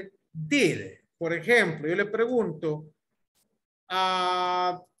poner did. Por ejemplo, yo le pregunto,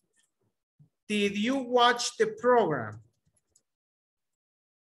 did you watch the program?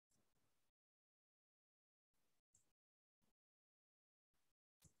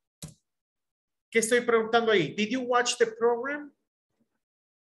 ¿Qué estoy preguntando ahí? Did you watch the program?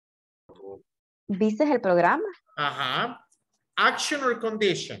 ¿Viste el programa? Ajá. Action or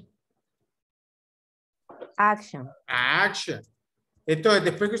condition? Action. Action. Entonces,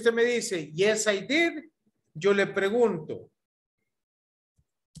 después que usted me dice, yes, I did, yo le pregunto,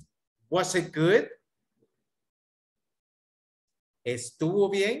 was it good? ¿Estuvo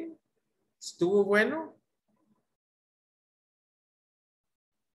bien? ¿Estuvo bueno?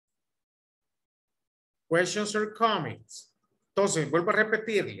 Questions or comments? Entonces, vuelvo a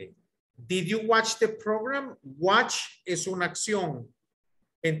repetirle. Did you watch the program? Watch es una acción.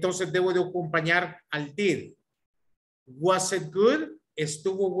 Entonces, debo de acompañar al did. Was it good?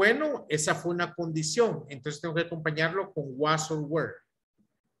 ¿Estuvo bueno? Esa fue una condición. Entonces, tengo que acompañarlo con was or were.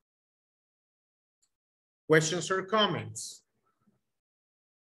 Questions or comments?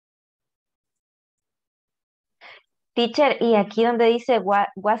 Teacher, y aquí donde dice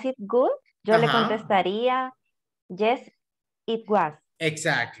was it good, yo le Ajá. contestaría yes, it was.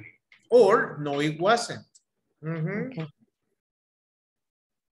 Exactly. Or no, it wasn't. Okay.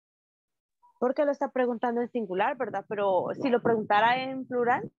 Porque lo está preguntando en singular, ¿verdad? Pero si lo preguntara en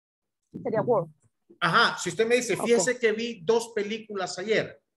plural, sería were. Ajá, si usted me dice, fíjese que vi 2 películas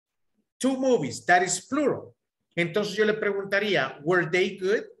ayer. 2 movies, that is plural. Entonces yo le preguntaría, were they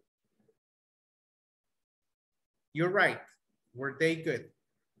good? You're right. Were they good?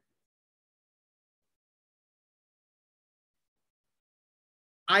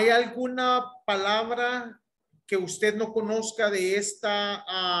 ¿Hay alguna palabra que usted no conozca de esta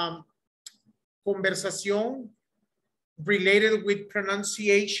conversación related with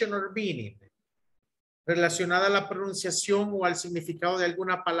pronunciation or meaning? Relacionada a la pronunciación o al significado de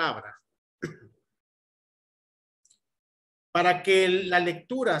alguna palabra. Para que la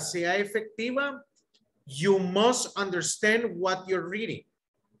lectura sea efectiva, you must understand what you're reading.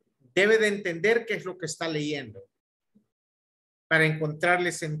 Debe de entender qué es lo que está leyendo para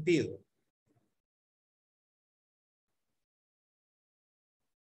encontrarle sentido.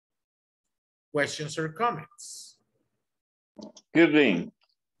 Questions or comments? Kidding.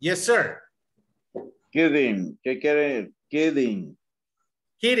 Yes, sir. Kidding. ¿Qué quiere? Kidding.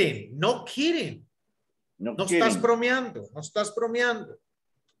 Kidding. No kidding. No, No kidding. estás bromeando. No estás bromeando.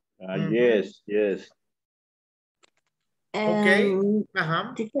 Yes, yes. Okay.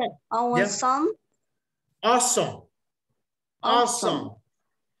 Ajá. Awesome. Awesome. Awesome. Awesome.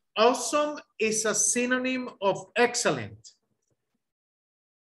 Awesome is a synonym of excellent.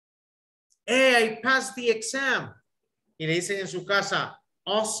 Hey, I passed the exam. Y le dicen en su casa,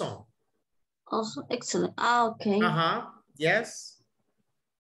 awesome. Awesome. Excellent. Okay. Ajá. Yes.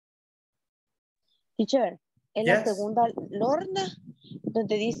 Teacher, en Yes. la segunda lorna,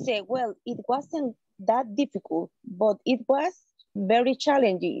 donde dice, well, it wasn't that difficult, but it was very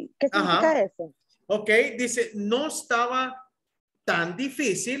challenging. ¿Qué significa eso? Ok, dice, no estaba tan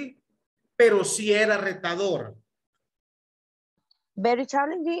difícil, pero sí era retador. Very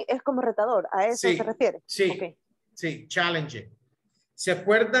challenging es como retador, ¿a eso Sí, se refiere? sí, Okay. sí, challenging. ¿Se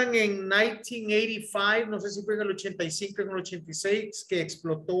acuerdan en 1985, no sé si fue en el 85, en el 86, que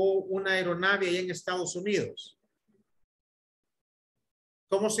explotó una aeronave allá en Estados Unidos?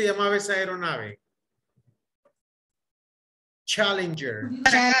 ¿Cómo se llamaba esa aeronave? Challenger.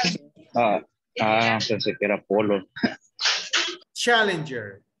 Pensé que era Polo.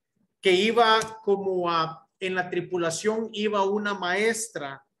 Challenger, que iba como en la tripulación iba una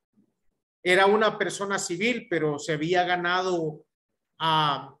maestra, era una persona civil, pero se había ganado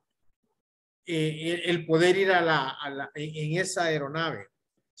el poder ir en esa aeronave.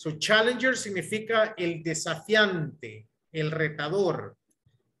 So, Challenger significa el desafiante, el retador.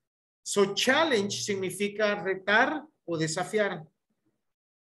 So challenge significa retar o desafiar.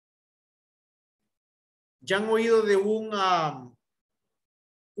 Ya han oído de un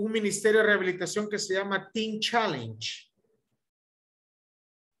ministerio de rehabilitación que se llama Teen Challenge.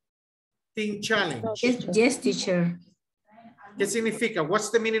 Teen Challenge. Yes, teacher. ¿Qué significa?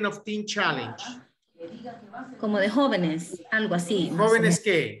 What's the meaning of Teen Challenge? Como de jóvenes, algo así. ¿Jóvenes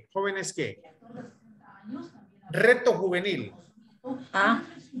qué? ¿Jóvenes qué? Reto juvenil. Ah.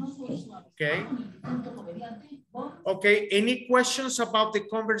 Okay. Okay. Any questions about the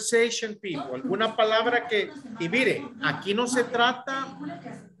conversation, people? ¿Alguna palabra que... Y mire, aquí no se trata...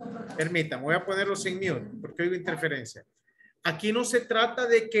 Permítanme, voy a ponerlos en mute porque oigo interferencia. Aquí no se trata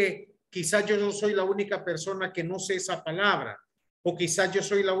de que quizás yo no soy la única persona que no sé esa palabra o quizás yo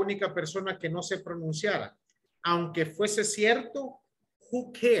soy la única persona que no sé pronunciarla. Aunque fuese cierto,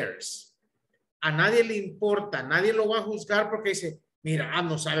 who cares? A nadie le importa, nadie lo va a juzgar porque dice, mira,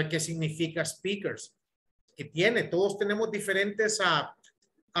 no sabe qué significa speakers. Que tiene, todos tenemos diferentes,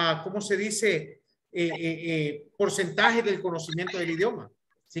 ¿cómo se dice? Porcentaje del conocimiento del idioma.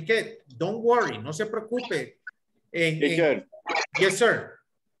 Así que, don't worry, no se preocupe. Teacher. Yes, sir.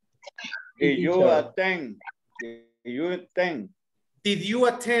 Did you attend? Did you attend? Did you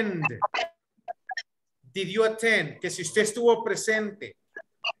attend? Did you attend? Que si usted estuvo presente.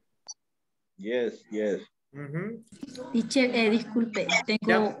 Yes, yes. Teacher, disculpe,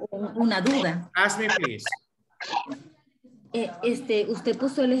 tengo una duda. Ask me, please. Usted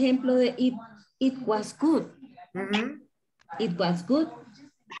puso el ejemplo de it was good. It was good.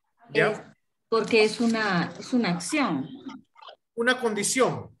 Porque es una acción. Una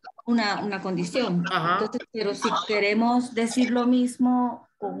condición. Una condición. Ajá. Entonces, pero si queremos decir lo mismo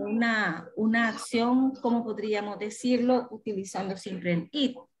con una acción, ¿cómo podríamos decirlo utilizando siempre el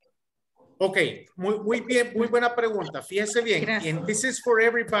it? Ok, muy bien, muy buena pregunta. Fíjese bien. Gracias. And this is for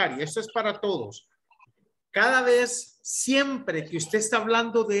everybody. Esto es para todos. Cada vez, siempre que usted está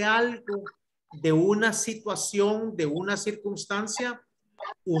hablando de algo, de una situación, de una circunstancia,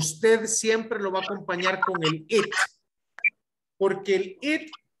 usted siempre lo va a acompañar con el it. Porque el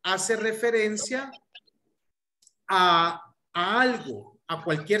it hace referencia a algo, a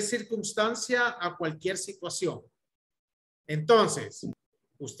cualquier circunstancia, a cualquier situación. Entonces,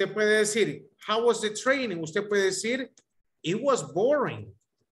 usted puede decir, how was the training? Usted puede decir, it was boring.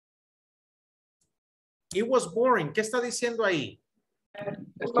 It was boring. ¿Qué está diciendo ahí?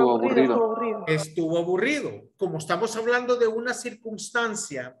 Estuvo aburrido. Estuvo aburrido. Como estamos hablando de una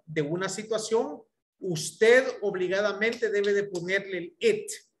circunstancia, de una situación, usted obligadamente debe de ponerle el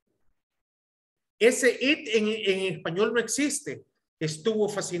it. Ese it en español no existe. Estuvo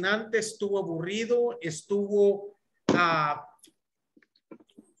fascinante, estuvo aburrido, estuvo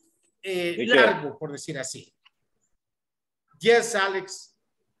largo, por decir así. Yes, Alex.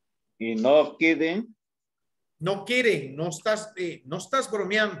 Y no kidding. No kidding, no estás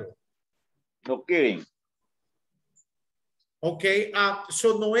bromeando. No kidding. Ok,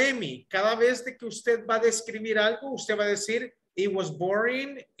 so Noemi, cada vez de que usted va a describir algo, usted va a decir, it was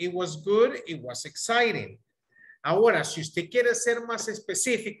boring, it was good, it was exciting. Ahora, si usted quiere ser más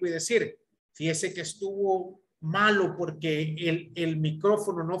específico y decir, fíjese que estuvo malo porque el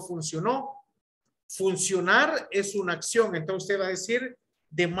micrófono no funcionó. Funcionar es una acción. Entonces usted va a decir,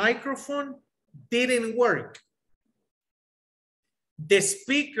 the microphone didn't work. The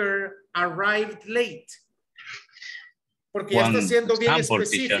speaker arrived late. Porque ya está siendo bien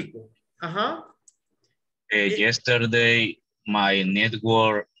específico. Ajá. Yesterday, my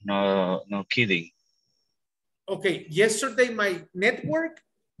network, no kidding. Okay, yesterday my network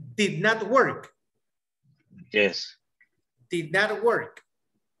did not work. Yes. Did not work.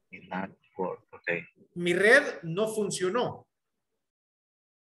 Did not work, okay. Mi red no funcionó.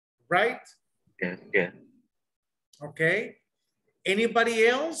 Right? Yeah, yeah. Okay. Anybody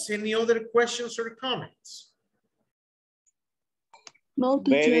else? Any other questions or comments? No,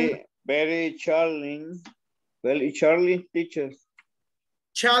 teacher. Very challenging teachers.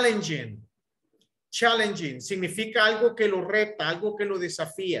 Challenging. Challenging significa algo que lo reta, algo que lo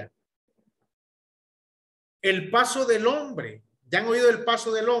desafía. El paso del hombre. ¿Ya han oído el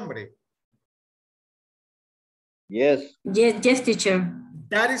paso del hombre? Yes. Yes, teacher.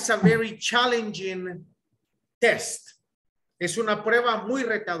 That is a very challenging test. Es una prueba muy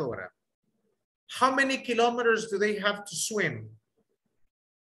retadora. How many kilometers do they have to swim?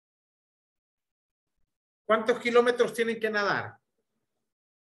 ¿Cuántos kilómetros tienen que nadar?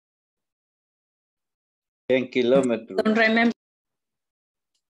 10 kilometers. Don't remember.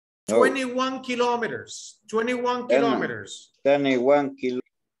 21 kilometers. 21 kilometers. 21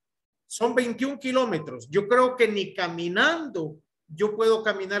 kilometers. Son 21 kilómetros. Yo creo que ni caminando yo puedo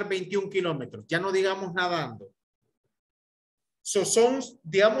caminar 21 kilómetros, ya no digamos nadando. Son,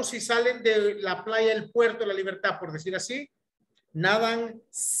 digamos, si salen de la playa del Puerto de la Libertad, por decir así, nadan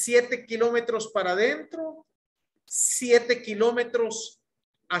 7 kilómetros para adentro, 7 kilómetros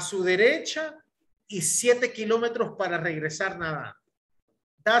a su derecha y 7 kilómetros para regresar nadando.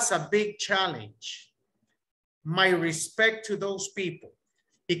 That's a big challenge. My respect to those people.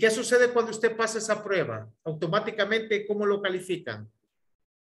 ¿Y qué sucede cuando usted pasa esa prueba? Automáticamente, ¿cómo lo califican?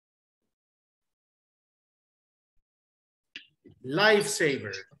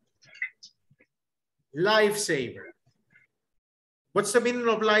 Lifesaver. Lifesaver. What's the meaning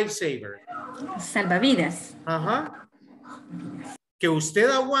of lifesaver? Salvavidas. Ajá. Que usted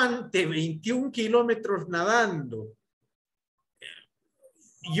aguante 21 kilómetros nadando.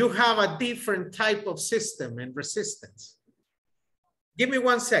 You have a different type of system and resistance. Give me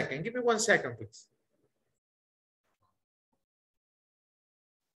 1 second. Give me 1 second, please.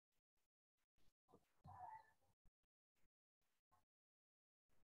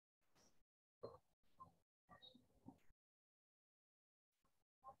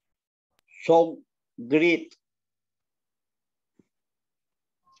 So great.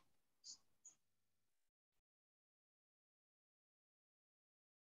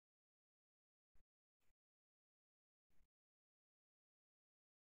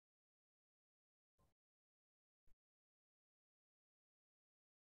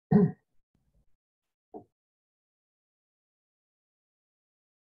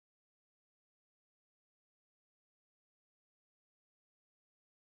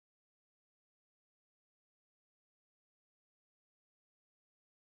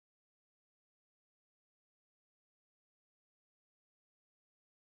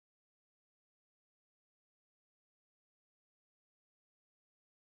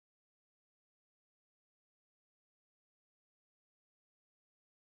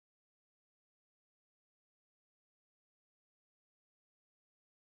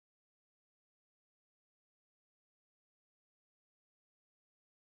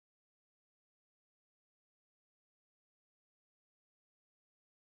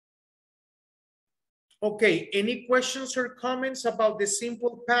 Okay, any questions or comments about the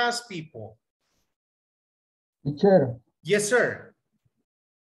simple past, people? Teacher, Yes, sir.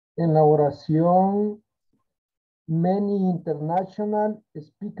 en la oración, many international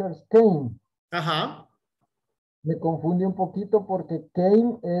speakers came. Ajá. Me confunde un poquito porque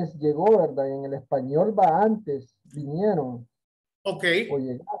came es llegó, ¿verdad? Y en el español va antes, vinieron. Ok. O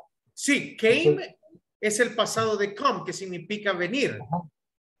llegaron. Sí, came Entonces, es el pasado de come, que significa venir.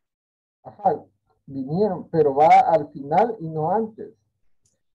 ajá, vinieron, pero va al final y no antes.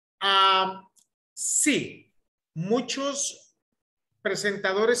 Sí, muchos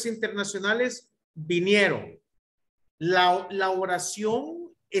presentadores internacionales vinieron. La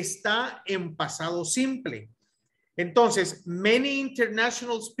oración está en pasado simple. Entonces, many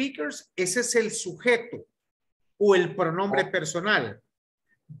international speakers, ese es el sujeto o el pronombre personal.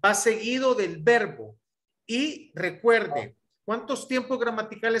 Va seguido del verbo. Y recuerde, ¿cuántos tiempos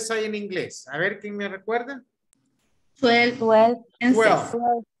gramaticales hay en inglés? A ver, ¿quién me recuerda? 12 tenses.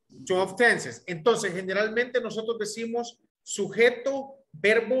 12 tenses. Entonces, generalmente nosotros decimos sujeto,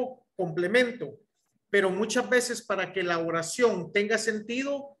 verbo, complemento. Pero muchas veces para que la oración tenga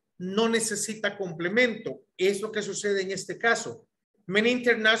sentido, no necesita complemento. Es lo que sucede en este caso. Many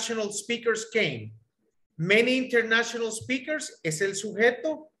international speakers came. Many international speakers es el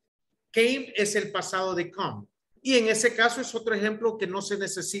sujeto. Came es el pasado de come. Y en ese caso es otro ejemplo que no se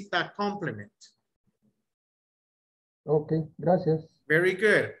necesita complement. Ok, gracias. Very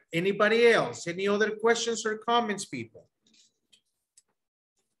good. Anybody else? Any other questions or comments, people?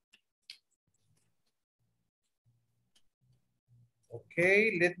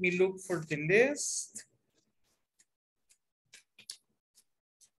 Okay, let me look for the list.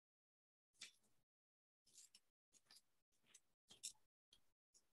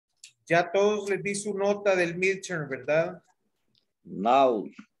 Ya todos les di su nota del midterm, ¿verdad? Now.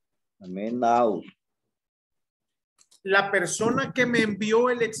 I mean now. La persona que me envió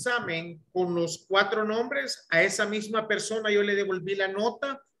el examen con los 4 nombres, a esa misma persona yo le devolví la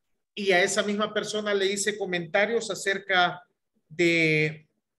nota y a esa misma persona le hice comentarios acerca de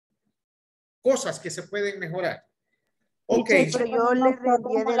cosas que se pueden mejorar. Ok. Sí, pero yo le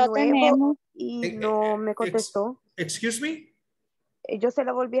reenvié de nuevo y no me contestó. Excuse me. Yo se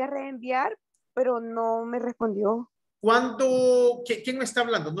lo volví a reenviar, pero no me respondió. ¿Cuándo? ¿Quién me está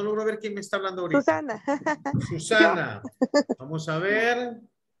hablando? No logro ver quién me está hablando ahorita. Susana. Susana. Vamos a ver.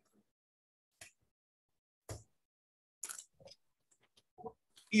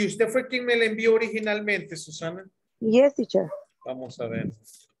 ¿Y usted fue quien me la envió originalmente, Susana? Yes, teacher. Vamos a ver.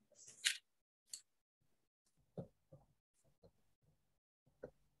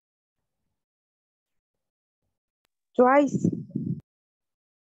 Twice.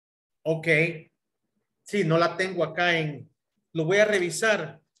 Ok. Sí, no la tengo acá lo voy a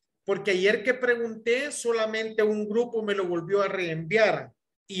revisar. Porque ayer que pregunté, solamente un grupo me lo volvió a reenviar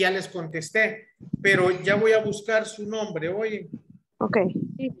y ya les contesté. Pero ya voy a buscar su nombre, oye. Ok.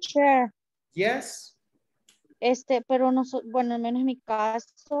 Teacher, Yes. pero no, bueno, al menos en mi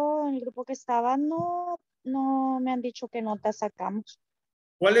caso, en el grupo que estaba, no me han dicho qué nota sacamos.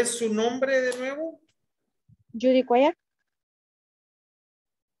 ¿Cuál es su nombre de nuevo? Judy Cuellar.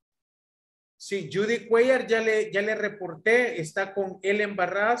 Sí, Judy Cuellar, ya le reporté, está con Ellen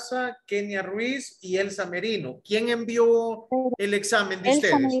Barraza, Kenia Ruiz y Elsa Merino. ¿Quién envió el examen de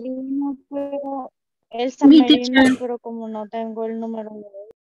Elsa ustedes? Merino, Mi teacher. pero como no tengo el número.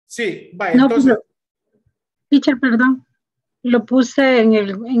 Sí, vaya, No, entonces. teacher, perdón. Lo puse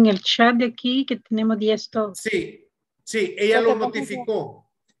en el chat de aquí que tenemos 10 todos. Sí, sí, ella lo notificó.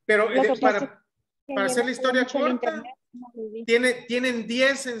 Pero para hacer la historia corta, tienen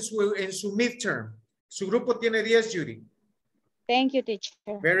 10 en su midterm. Su grupo tiene 10, Judy. Thank you, teacher.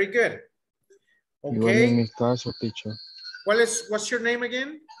 Very good. Igual en Okay. mi caso, teacher. What's your name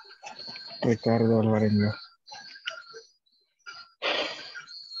again? Ricardo Alvareño.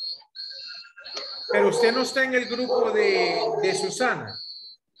 Pero usted no está en el grupo de Susana.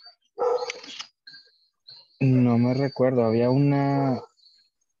 No me recuerdo, había una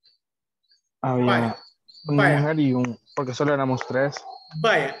mujer y porque solo éramos 3.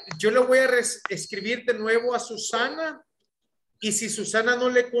 Vaya, yo le voy a escribir de nuevo a Susana y si Susana no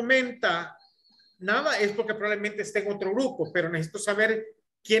le comenta nada es porque probablemente esté en otro grupo, pero necesito saber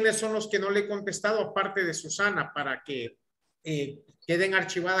quiénes son los que no le he contestado aparte de Susana para que queden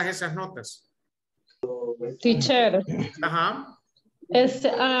archivadas esas notas. Teacher. Ajá.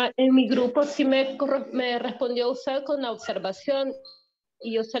 En mi grupo sí me respondió usted con la observación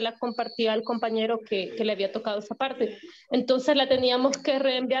y yo se la compartí al compañero que le había tocado esa parte. Entonces la teníamos que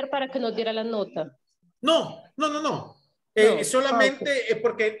reenviar para que nos diera la nota. No. Solamente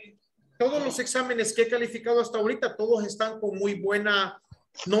porque todos los exámenes que he calificado hasta ahorita, todos están con muy buena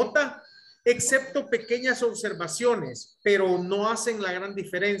nota, excepto pequeñas observaciones, pero no hacen la gran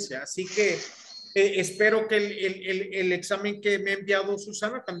diferencia. Así que espero que el examen que me ha enviado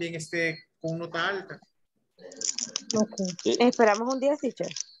Susana también esté con nota alta. Okay. Esperamos un día, teacher.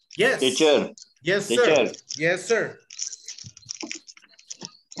 Yes. Teacher. Yes, Teacher. sir. Yes, sir.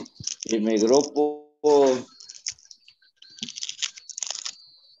 Y mi grupo...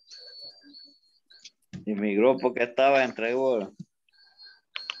 Y mi grupo que estaba entregó.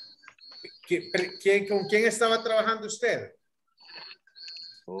 ¿Con quién estaba trabajando usted?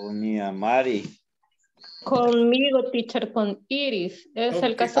 Con mi Mari. Conmigo, teacher, con Iris. Es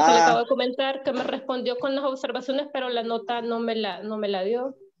el caso que le acabo de comentar, que me respondió con las observaciones, pero la nota no me la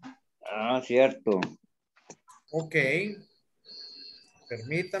dio. Ah, cierto. Ok.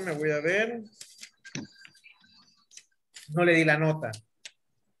 Permítame, voy a ver. No le di la nota.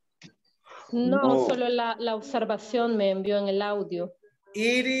 No, solo la observación me envió en el audio.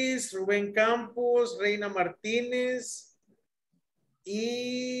 Iris, Rubén Campos, Reina Martínez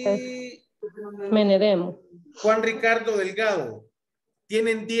y Menedemo. Juan Ricardo Delgado.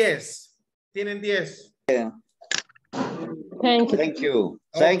 Tienen 10. Tienen 10. Thank you. Thank you.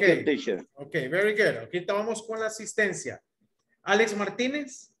 Thank you, teacher. Ok, very good. Aquí vamos con la asistencia. Alex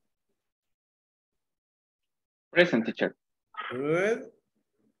Martínez. Present, teacher. Good.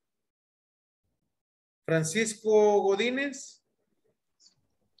 Francisco Godínez.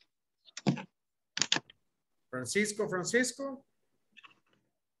 Francisco.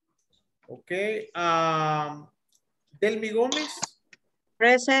 Ok. Delmi Gómez.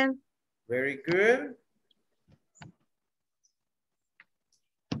 Present. Very good.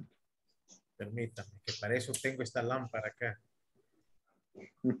 Permítame, que para eso tengo esta lámpara acá.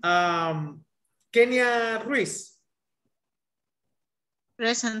 Kenia Ruiz.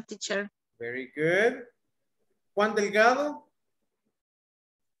 Present, teacher. Very good. Juan Delgado.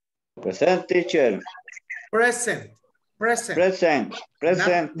 Present, teacher. Present. Present,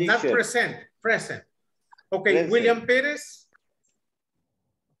 Not teacher. present. Ok, Present. William Pérez.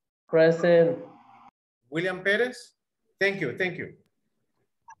 Present. William Pérez. Thank you.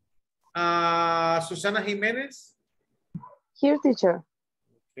 Susana Jiménez. Here, teacher.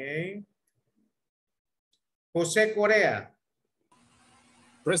 Okay. José Correa.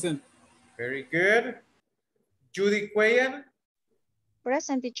 Present. Very good. Judy Cuellar.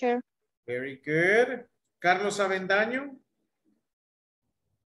 Present, teacher. Very good. Carlos Avendaño.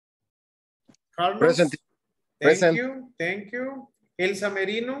 Carlos. Present. Thank you. Thank you. Elsa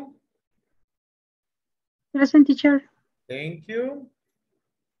Merino. Present, teacher. Thank you.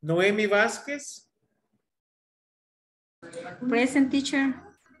 Noemi Vázquez. Present, teacher.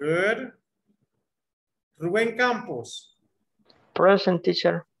 Good. Rubén Campos. Present,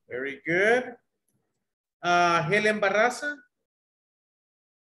 teacher. Very good. Helen Barraza.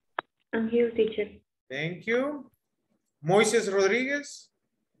 I'm here, teacher. Thank you. Moises Rodríguez.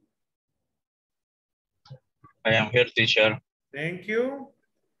 I am here, teacher. Thank you.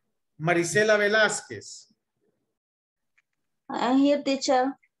 Marisela Velázquez. I'm here,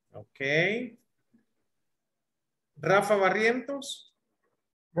 teacher. Okay. Rafa Barrientos.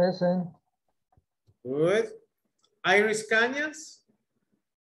 Present. Good. Iris Cañas.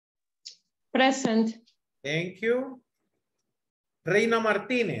 Present. Thank you. Reina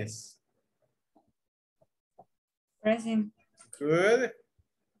Martínez. Present. Good.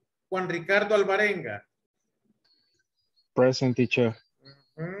 Juan Ricardo Alvarenga. Present, teacher.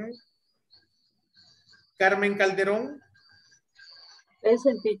 Carmen Calderón.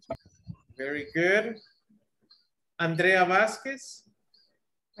 Present, teacher. Very good. Andrea Vázquez.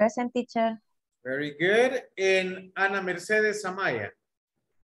 Present, teacher. Very good. And Ana Mercedes Amaya.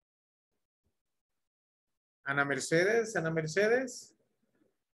 Ana Mercedes, Ana Mercedes.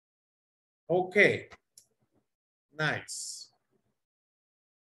 Okay. Nice.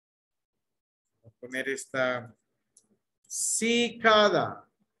 Voy a poner esta cicada.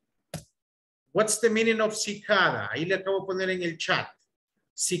 What's the meaning of cicada? Ahí le acabo de poner en el chat.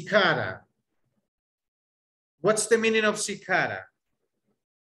 Cicada. What's the meaning of cicada?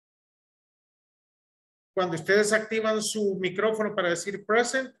 Cuando ustedes activan su micrófono para decir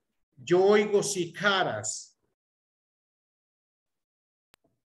present, yo oigo cicadas.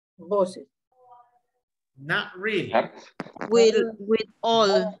 Voces. Not really. With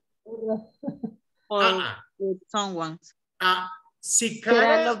all. Or with someone. Serán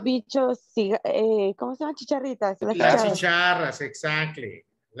Cicadas. los bichos, ¿cómo se llaman? Chicharritas. Las chicharras, exactly.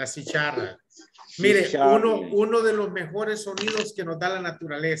 Las chicharras. Mire, uno de los mejores sonidos que nos da la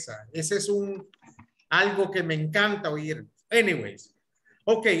naturaleza. Ese es algo que me encanta oír. Anyways.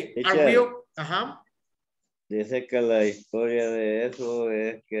 Ok. Ajá. Dice que la historia de eso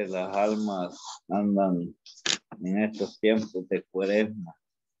es que las almas andan en estos tiempos de cuaresma.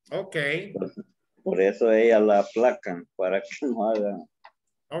 Ok. Por eso ellas la aplacan para que no hagan.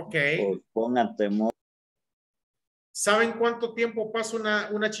 Ok. O pongan temor. ¿Saben cuánto tiempo pasa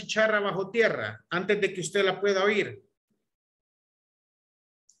una chicharra bajo tierra antes de que usted la pueda oír?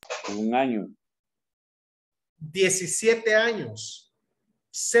 Un año. 17 años.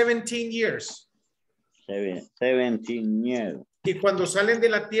 17 years. 17 years. Y cuando salen de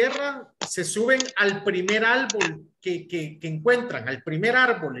la tierra, se suben al primer árbol que encuentran, al primer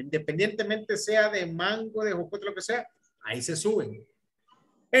árbol, independientemente sea de mango, de jocote, lo que sea, ahí se suben.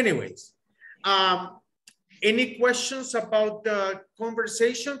 Anyways, any questions about the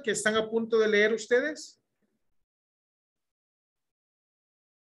conversation que están a punto de leer ustedes?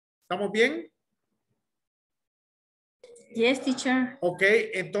 ¿Estamos bien? Yes, teacher. Ok,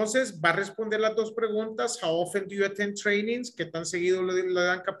 entonces va a responder las dos preguntas. How often do you attend trainings? ¿Qué tan seguido le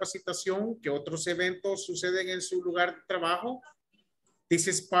dan capacitación? ¿Qué otros eventos suceden en su lugar de trabajo? This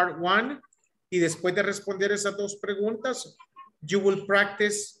is part one. Y después de responder esas dos preguntas, you will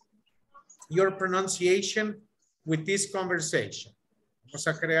practice your pronunciation with this conversation. Vamos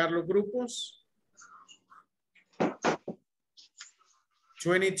a crear los grupos.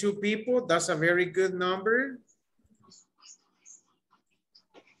 22 people, that's a very good number.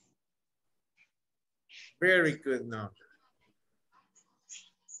 Very good number.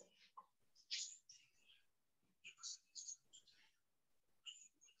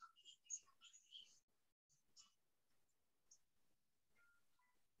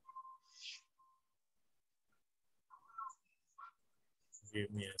 Give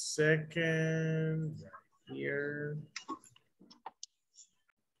me a second. Right here.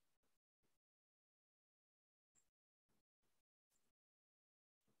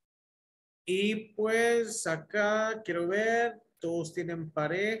 Y pues acá quiero ver, todos tienen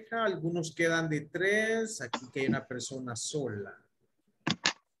pareja, algunos quedan de 3, aquí que hay una persona sola.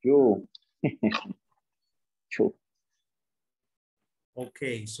 Yo.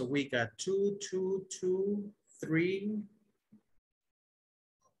 Okay, so we got 2, 2, 2, 3,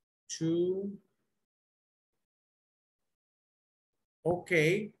 2.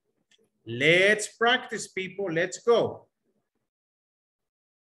 Okay, let's practice, people. Let's go.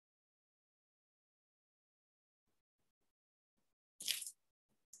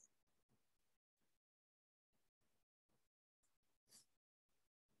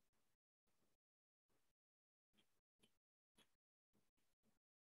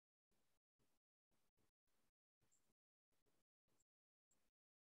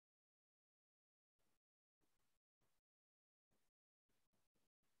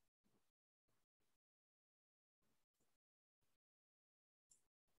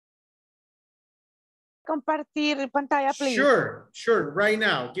 compartir pantalla, please? Sure, sure, right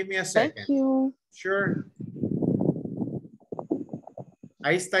now. Give me a second. Thank you. Sure.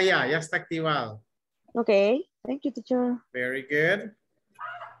 Ahí está ya está activado. Okay, thank you, teacher. Very good.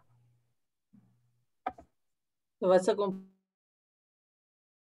 Lo vas a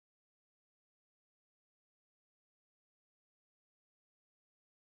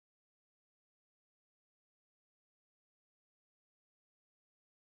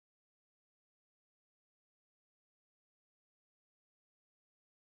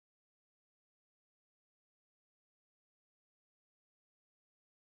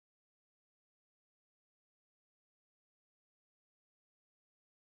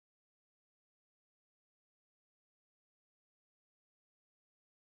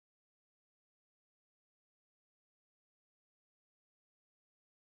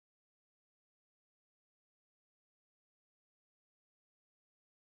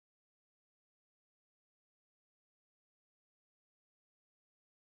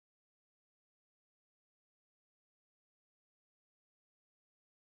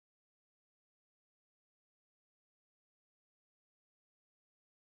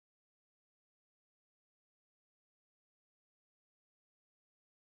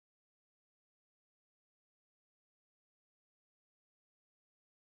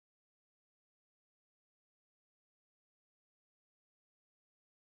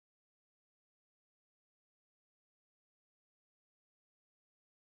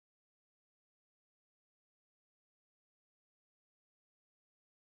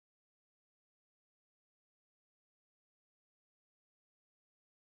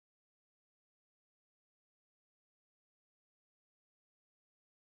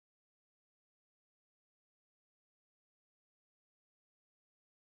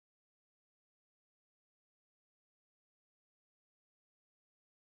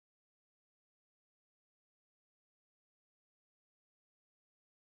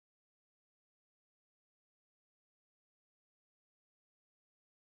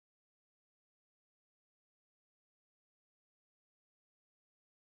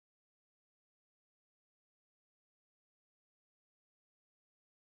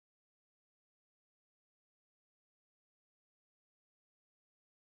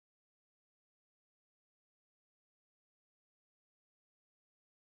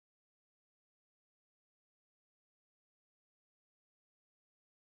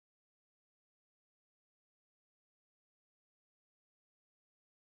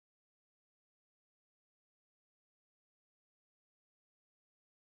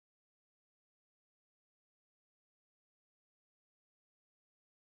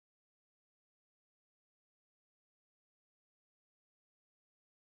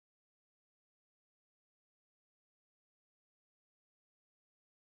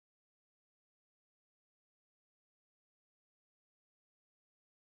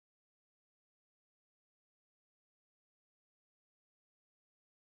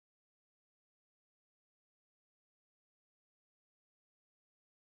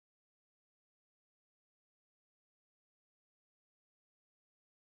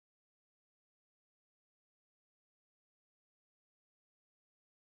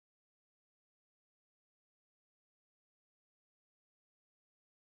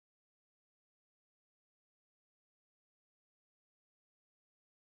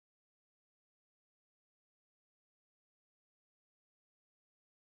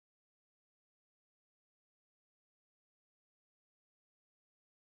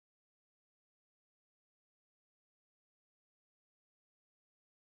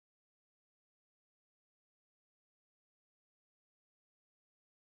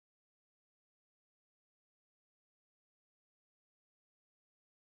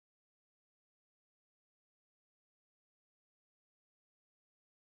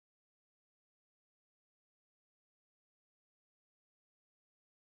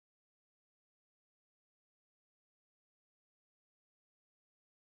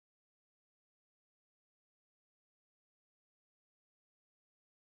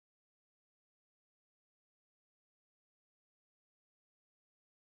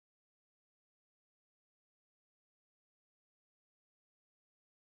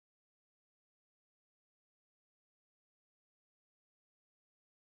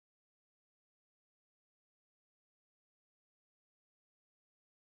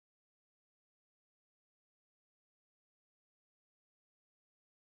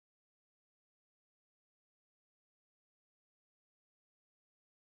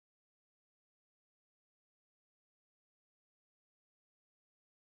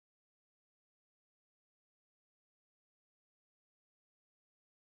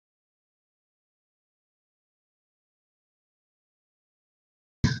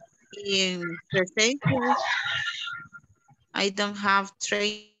in presential. I don't have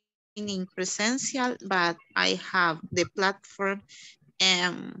training presential, but I have the platform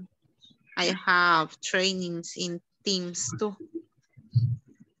and I have trainings in Teams too.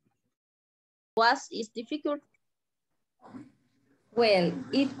 Was is difficult. Well,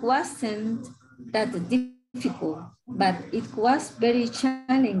 it wasn't that difficult, but it was very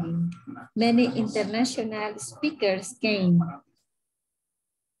challenging. Many international speakers came.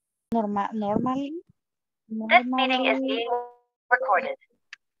 Normally, This meeting is being recorded.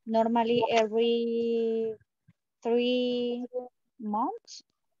 normally every 3 months.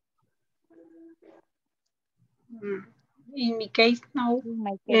 In mi case, no. In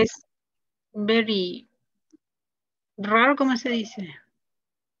my case. Es very raro, ¿cómo se dice?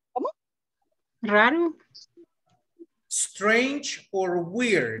 ¿Cómo? Raro. Strange or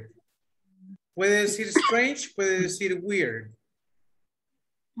weird. Puede decir strange, puede decir weird.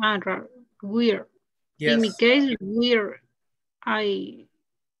 Ah, raro. Weird. Yes. In my case, weird.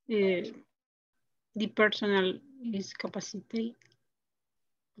 The personal is capacitated.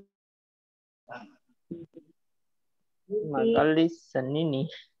 Magali Zanini.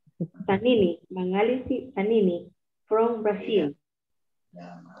 Magali Zanini from Brazil.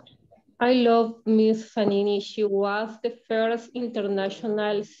 I love Miss Fanini. She was the first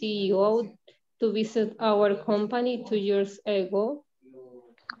international CEO to visit our company 2 years ago.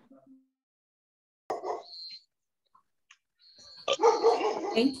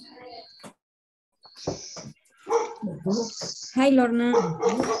 Okay. Hi, Lorna.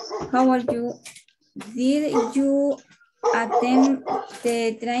 How are you? Did you attend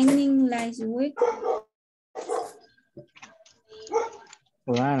the training last week?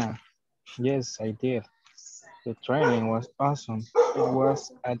 Lana, yes, I did. The training was awesome. It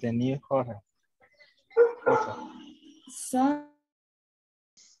was at the new hotel. So,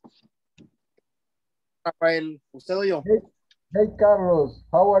 Rafael, usted o yo. Hey, Carlos,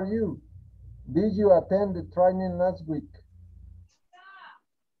 how are you? Did you attend the training last week?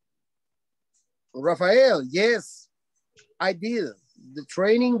 Rafael, yes, I did. The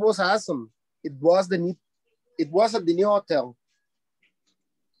training was awesome. It was at the new hotel.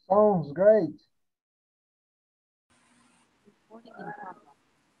 Sounds great.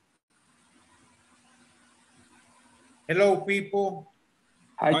 Hello, people.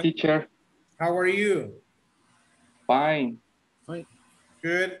 Hi, teacher. How are you? Fine. Fine.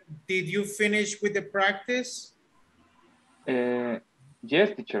 Good. Did you finish with the practice?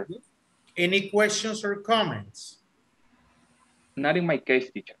 Yes, teacher. Any questions or comments? Not in my case,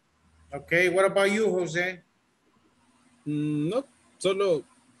 teacher. Okay, what about you, Jose? No, solo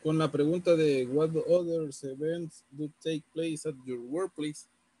con la pregunta de what other events do take place at your workplace.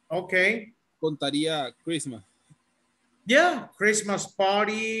 Okay. Contaría Christmas. Yeah, Christmas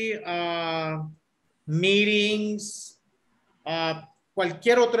party, meetings,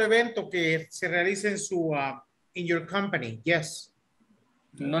 cualquier otro evento que se realice en su, in your company, yes.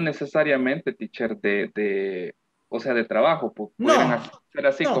 No necesariamente, teacher, o sea, de trabajo. Pudieran ser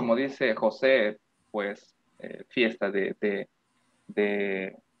así como dice José, pues, fiesta de qué,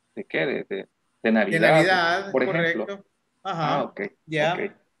 de Navidad. De Navidad, por correcto. ejemplo. Ajá. Ah, ok. Ya,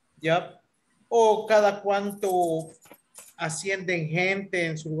 Okay. ya. O cada cuánto ascienden gente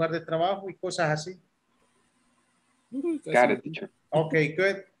en su lugar de trabajo y cosas así. Got it, teacher. Okay,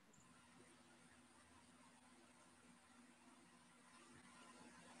 good.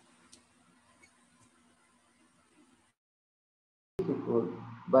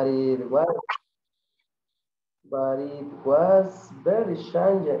 But it was very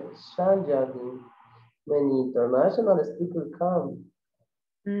challenging. Many international speakers come.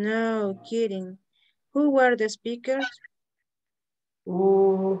 No kidding. Who were the speakers?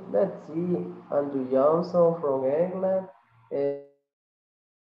 Let's see, Andrew Johnson from England.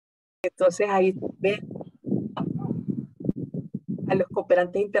 Entonces ahí ven a los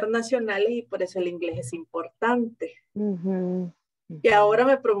cooperantes internacionales y por eso el inglés es importante. Y ahora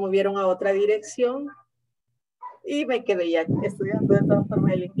me promovieron a otra dirección y me quedé ya estudiando de todas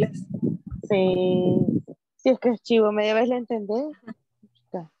formas el inglés. Sí, sí, es que es chivo, media vez le entendés.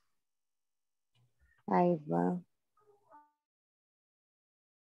 Ahí va.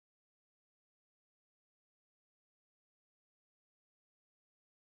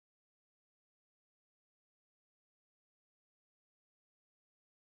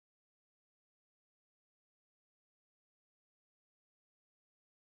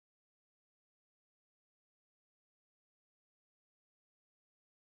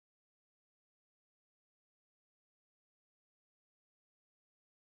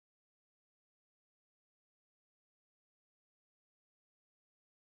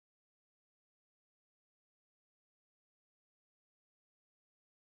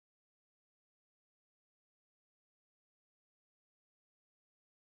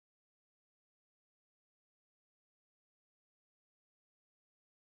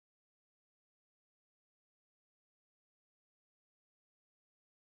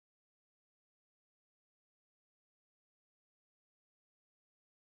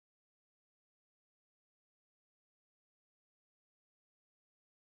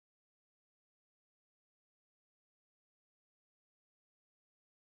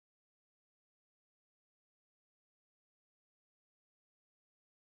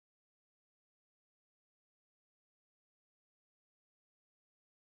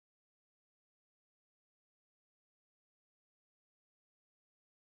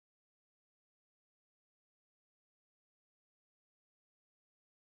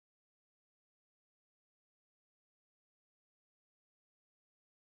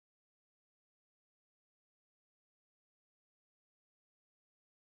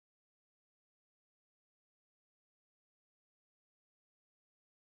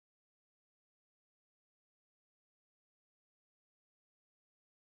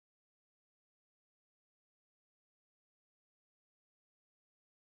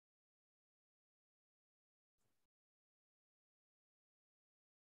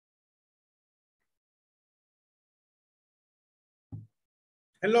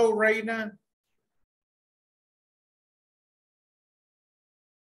 Hello, Reina.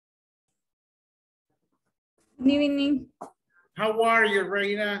 Good evening. How are you,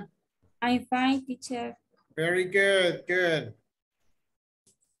 Reina? I'm fine, teacher. Very good, good.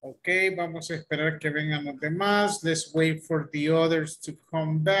 Ok, vamos a esperar que vengan los demás. Let's wait for the others to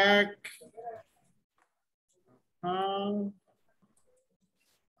come back. You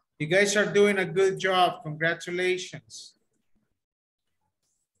guys are doing a good job. Congratulations.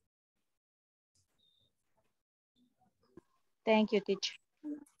 Thank you, teacher.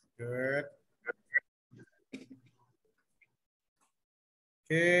 Good.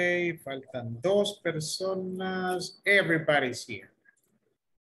 Ok, faltan 2 personas. Everybody's here.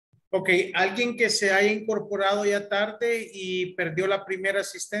 Ok, ¿alguien que se haya incorporado ya tarde y perdió la primera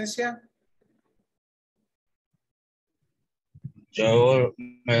asistencia? Yo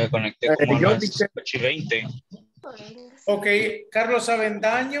me conecté como a las 8:20. Ok, Carlos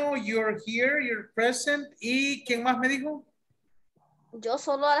Avendaño, you're here, you're present. ¿Y quién más me dijo? Yo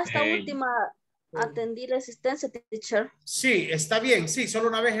solo a esta última atendí la asistencia, teacher. Sí, está bien, sí, solo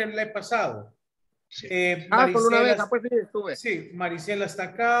una vez le he pasado. Solo una vez, pues sí, estuve. Sí, Marisela está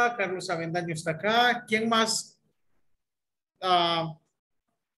acá, Carlos Avendaño está acá. ¿Quién más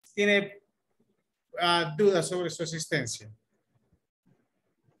tiene dudas sobre su asistencia?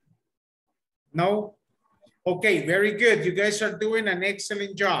 No? Okay, very good. You guys are doing an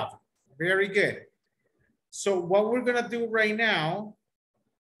excellent job. Very good. So what we're going to do right now,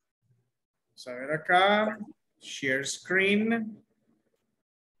 vamos a ver acá, share screen.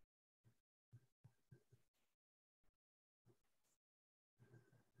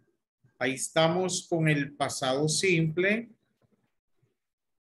 Ahí estamos con el pasado simple.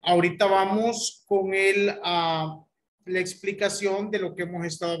 Ahorita vamos con la explicación de lo que hemos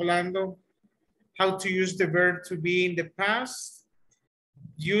estado hablando. How to use the verb to be in the past.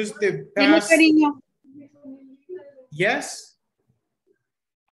 Use the past. Yes.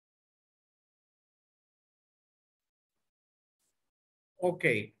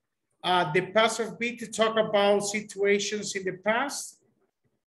 Okay. The past of be to talk about situations in the past.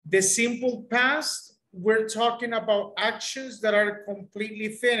 The simple past, we're talking about actions that are completely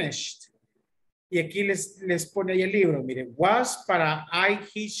finished. Y aquí les pone ahí el libro. Miren, was para I,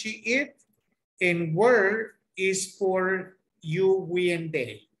 he, she, it. And were is for you, we, and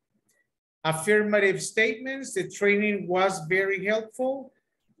they. Affirmative statements, the training was very helpful.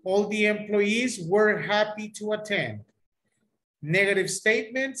 All the employees were happy to attend. Negative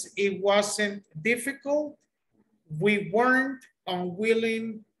statements, it wasn't difficult. We weren't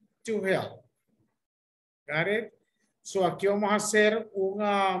unwilling to help. Got it? So aquí vamos a hacer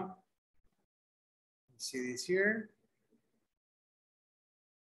una, let's see this here.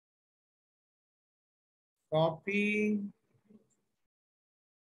 Copy.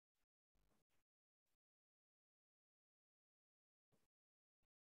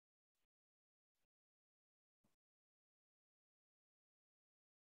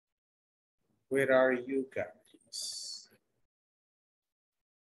 Where are you guys?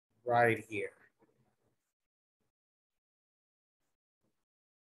 Right here.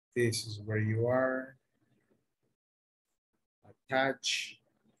 This is where you are. Attach.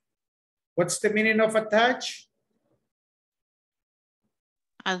 What's the meaning of attach?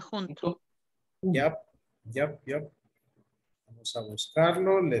 Adjunto. Yep. Vamos a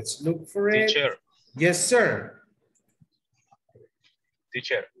buscarlo. Let's look for it. Teacher. Yes, sir.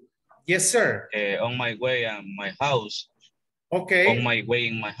 Teacher. Yes, sir. On my way at my house. Okay. On my way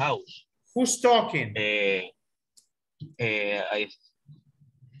in my house. Who's talking?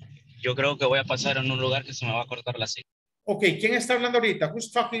 Yo creo que voy a pasar en un lugar que se me va a cortar la cita. Okay, ¿quién está hablando ahorita?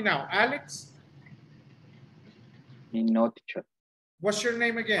 Who's talking now? Alex? No, teacher. What's your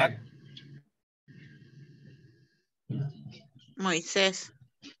name again? Moisés.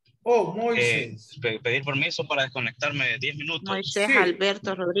 Oh, Moisés. Pedir permiso para desconectarme 10 minutos. Moisés Sí.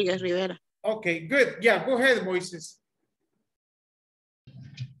 Alberto Rodríguez Rivera. Okay, good. Yeah, go ahead, Moisés.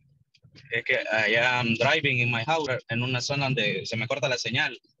 Es que I'm driving in my house en una zona donde se me corta la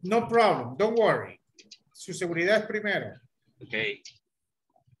señal. No problem, don't worry. Su seguridad es primero. Okay.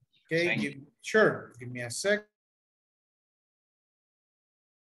 Okay, sure. Give me a sec.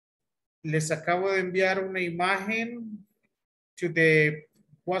 Les acabo de enviar una imagen to the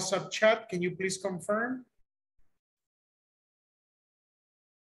WhatsApp chat. Can you please confirm?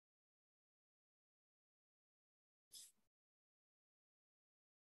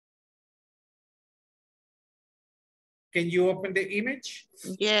 Can you open the image?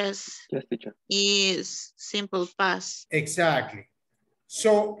 Yes. Yes, teacher. Is simple past. Exactly.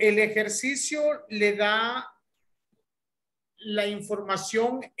 So, el ejercicio le da la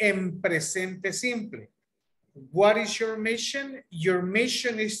información en presente simple. What is your mission? Your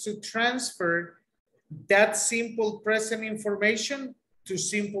mission is to transfer that simple present information to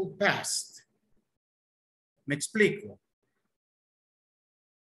simple past. ¿Me explico?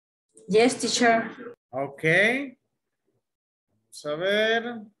 Yes, teacher. Ok. Vamos a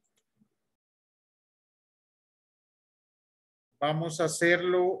ver. Vamos a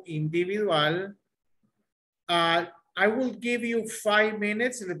hacerlo individual. I will give you 5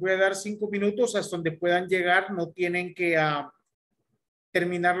 minutes. Les voy a dar 5 minutos hasta donde puedan llegar. No tienen que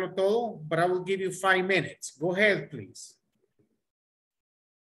terminarlo todo, but I will give you 5 minutes. Go ahead, please.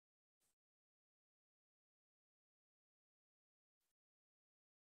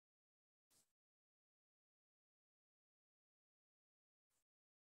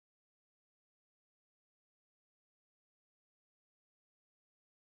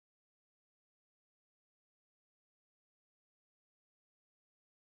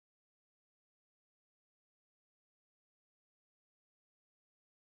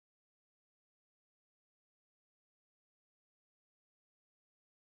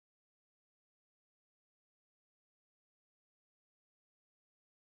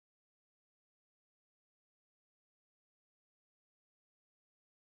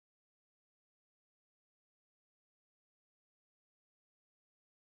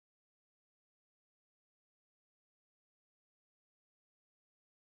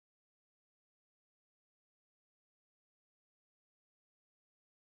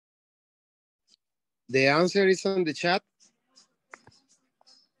 The answer is on the chat.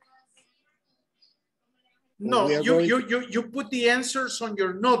 No, you put the answers on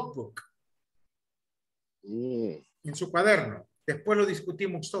your notebook. En su cuaderno. Después lo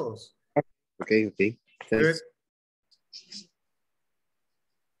discutimos todos. Okay. Good.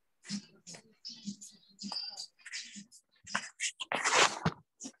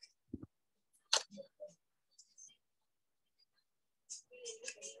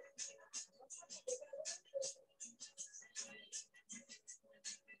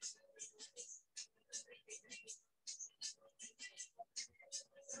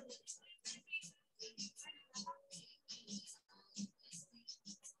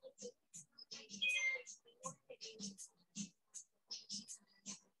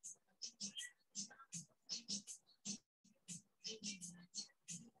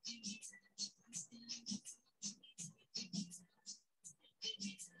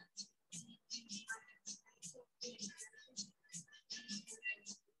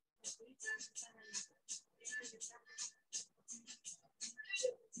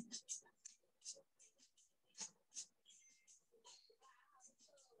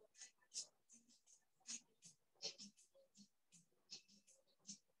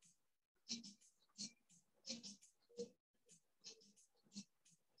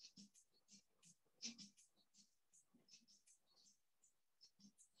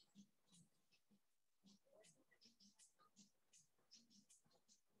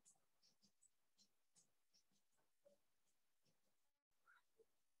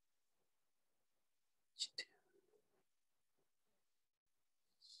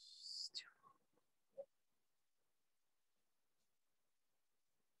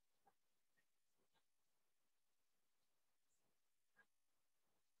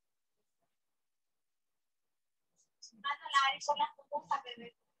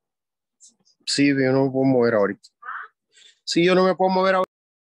 Sí, yo no me puedo mover ahorita. Sí, yo no me puedo mover ahorita.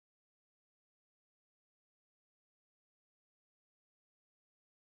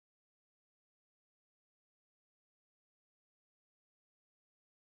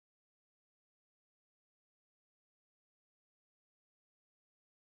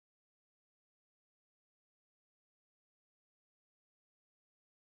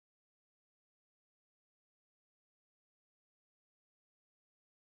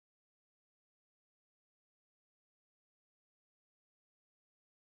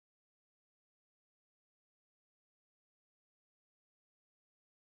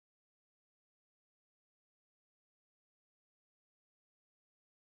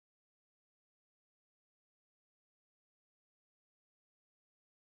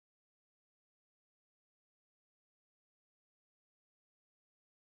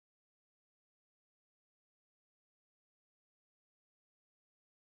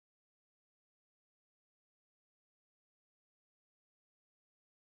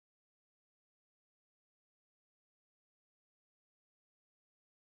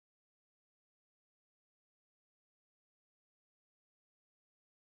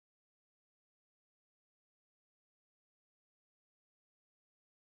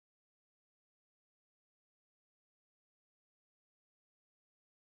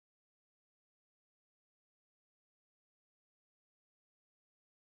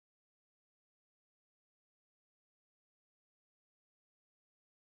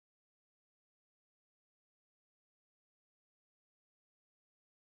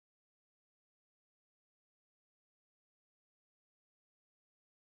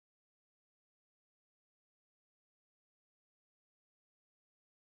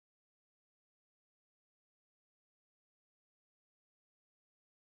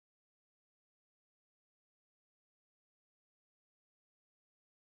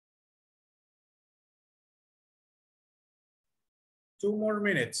 2 more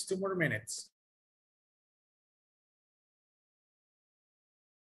minutes, 2 more minutes.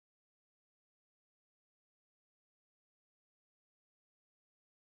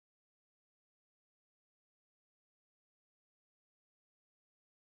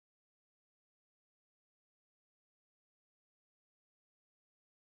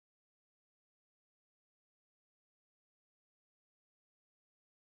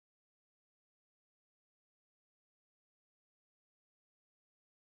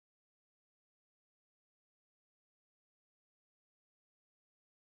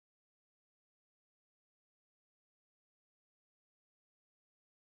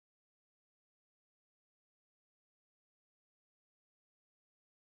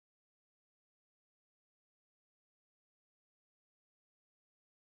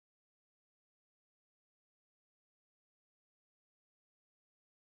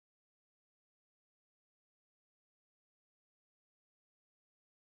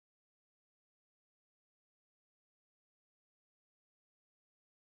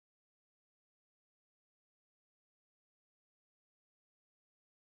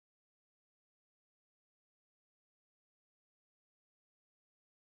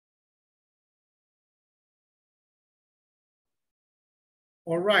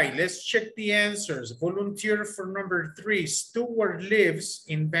 All right, let's check the answers. Volunteer for number 3. Stuart lives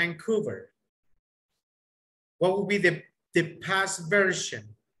in Vancouver. What would be the past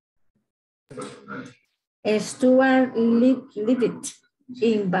version? Stuart lived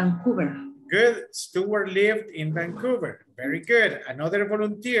in Vancouver. Good. Stuart lived in Vancouver. Very good. Another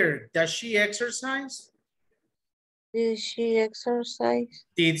volunteer. Does she exercise? Did she exercise?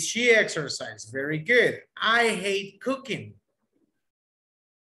 Did she exercise? Very good. I hate cooking.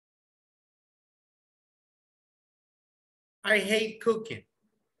 I hate cooking.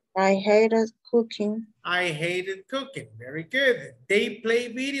 I hated cooking. I hated cooking. Very good. They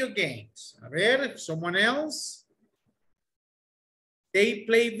play video games. A ver, someone else? They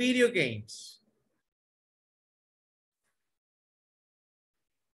play video games.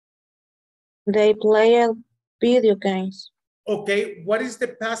 They play video games. Okay, what is the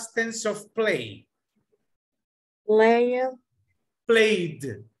past tense of play? Play.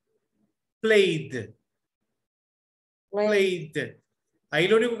 Played. Played. Played. Ahí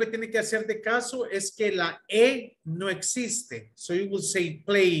lo único que tiene que hacer de caso es que la E no existe. So you will say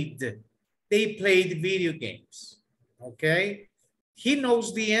played. They played video games. Okay. He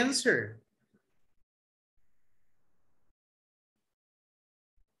knows the answer.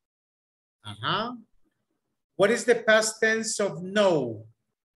 What is the past tense of no?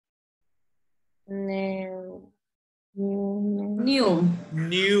 No. New.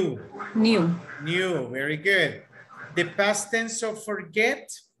 New. New. New. Very good. The past tense of forget?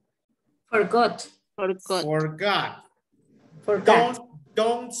 Forgot. Forgot. Forgot. Forgot.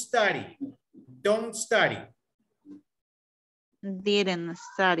 Don't study. Don't study. Didn't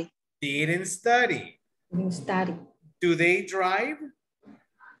study. Didn't study. Didn't study. Do they drive?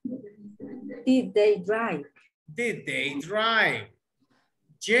 Did they drive? Did they drive?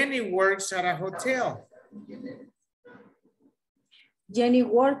 Jenny works at a hotel. Jenny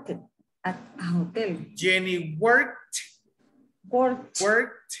worked at a hotel. Jenny worked at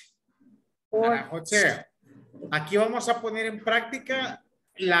a hotel. Aquí vamos a poner en práctica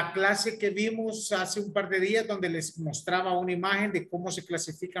la clase que vimos hace un par de días donde les mostraba una imagen de cómo se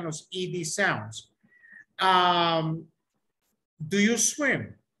clasifican los ED sounds. Do you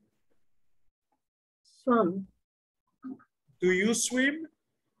swim? Swim. Do you swim?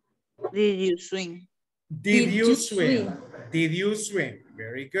 Did you swim? Did you swim? Did you swim?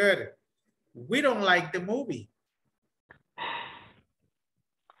 Very good. We don't like the movie.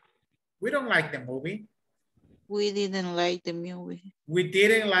 We don't like the movie. We didn't like the movie. We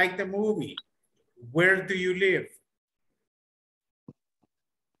didn't like the movie. Where do you live?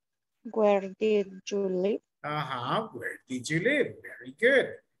 Where did you live? Where did you live? Very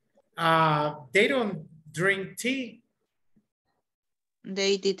good. They don't drink tea.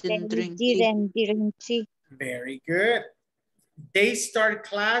 They didn't drink tea. Very good. They start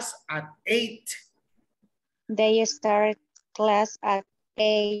class at 8. They start class at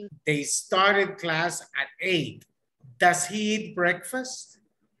 8. They started class at 8. Does he eat breakfast?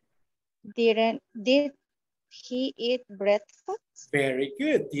 Did he eat breakfast? Very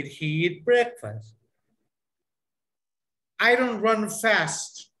good. Did he eat breakfast? I don't run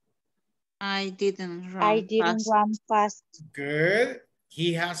fast. I didn't run fast. Good.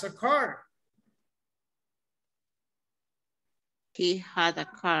 He has a car. He had a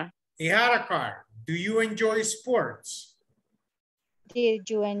car. He had a car. Do you enjoy sports? Did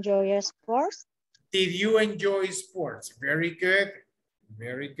you enjoy sports? Did you enjoy sports? Very good.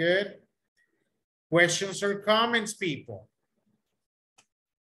 Very good. Questions or comments, people?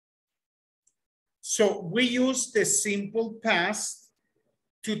 So we use the simple past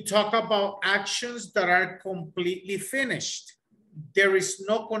to talk about actions that are completely finished. There is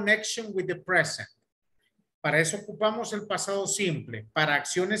no connection with the present. Para eso ocupamos el pasado simple, para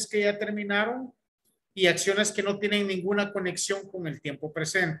acciones que ya terminaron y acciones que no tienen ninguna conexión con el tiempo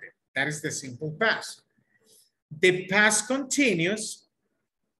presente. That is the simple past. The past continuous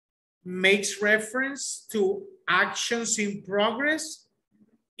makes reference to actions in progress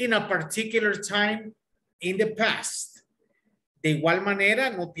in a particular time in the past. De igual manera,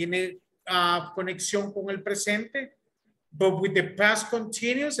 no tiene conexión con el presente, but with the past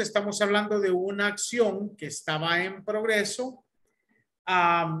continuous estamos hablando de una acción que estaba en progreso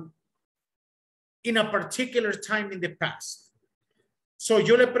in a particular time in the past. So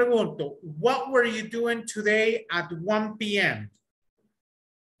yo le pregunto, what were you doing today at 1 p.m.?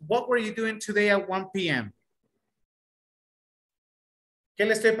 What were you doing today at 1 p.m.? ¿Qué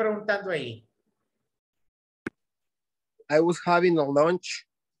le estoy preguntando ahí? I was having a lunch.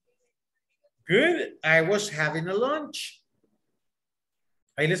 Good. I was having a lunch.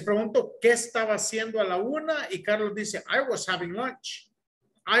 Ahí les pregunto, ¿qué estaba haciendo a la 1? Y Carlos dice, I was having lunch.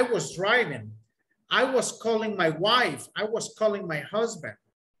 I was driving. I was calling my wife. I was calling my husband.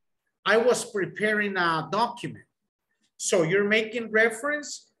 I was preparing a document. So you're making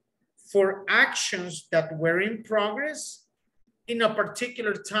reference for actions that were in progress in a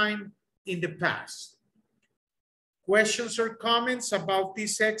particular time in the past. Questions or comments about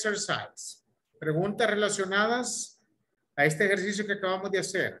this exercise? Preguntas relacionadas a este ejercicio que acabamos de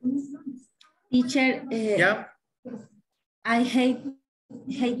hacer. Teacher, Yeah. I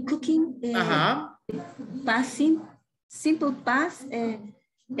hate cooking. Passing, simple past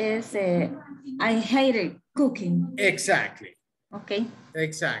is I hated cooking. Exactly. Okay.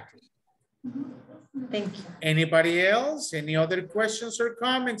 Exactly. Thank you. Anybody else? Any other questions or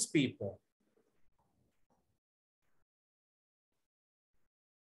comments, people?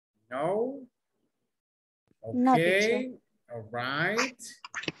 No? No, Okay. teacher. All right.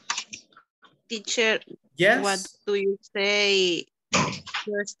 Teacher, Yes. what do you say?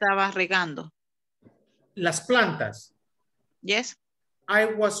 Yo estaba regando. Las plantas. Yes. I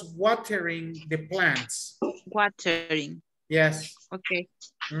was watering the plants. Watering. Yes. Okay.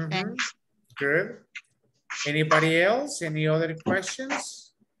 Thanks. Good. Anybody else? Any other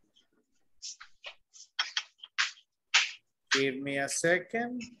questions? Give me a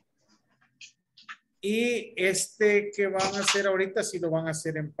second. Y este que van a hacer ahorita, si lo van a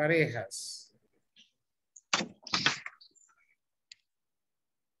hacer en parejas.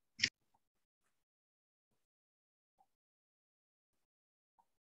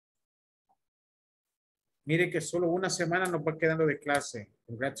 Mire que solo una semana nos va quedando de clase.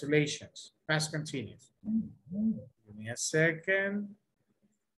 Congratulations. Past continuous. Give me a second.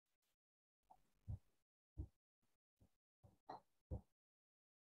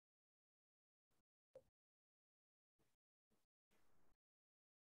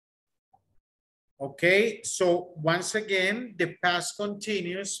 Okay, so once again, the past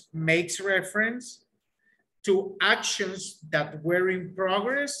continuous makes reference to actions that were in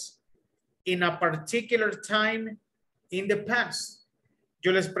progress in a particular time in the past.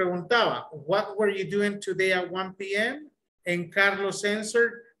 Yo les preguntaba, what were you doing today at 1 p.m.? And Carlos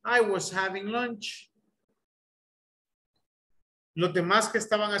answered, I was having lunch. Los demás que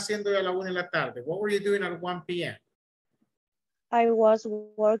estaban haciendo a la 1 de la tarde, what were you doing at 1 p.m.? I was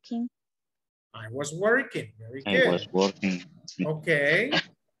working. I was working. Very good. I was working. Okay.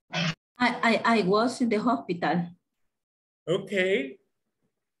 I was in the hospital. Okay.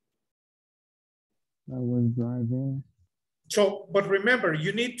 I was driving. So, but remember,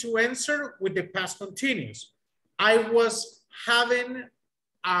 you need to answer with the past continuous. I was having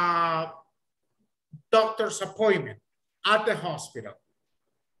a doctor's appointment at the hospital.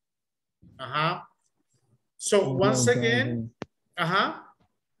 So once again, I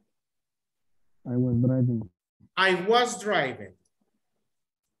was driving. I was driving.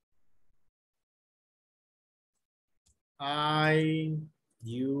 I,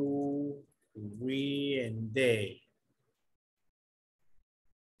 you, we, and they.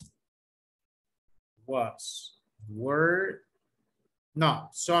 Was, were, no,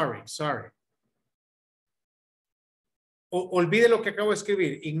 sorry. Olvide lo que acabo de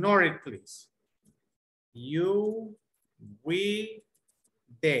escribir. Ignore it, please. You, we,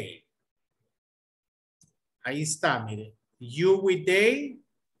 they. Ahí está, mire. You with they.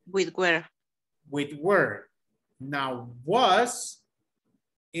 With where? With were. Now, was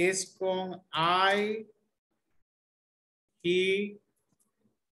is con I, he,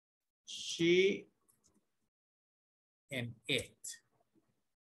 she, and it.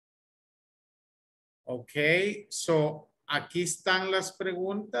 Ok, so aquí están las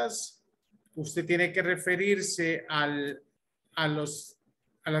preguntas. Usted tiene que referirse a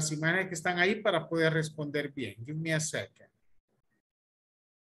las imágenes que están ahí para poder responder bien. Give me a second.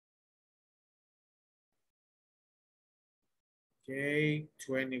 Okay,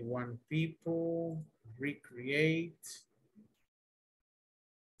 21 people, recreate.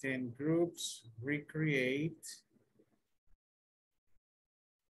 10 groups, recreate.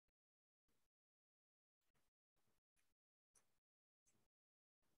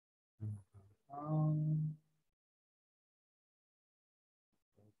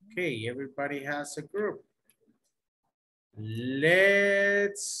 Okay, everybody has a group.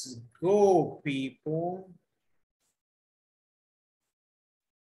 Let's go, people.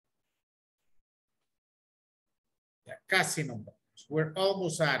 Ya casi nos vamos. We're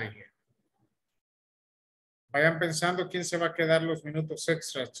almost out of here. Vayan pensando quién se va a quedar los minutos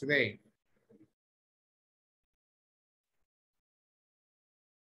extras today.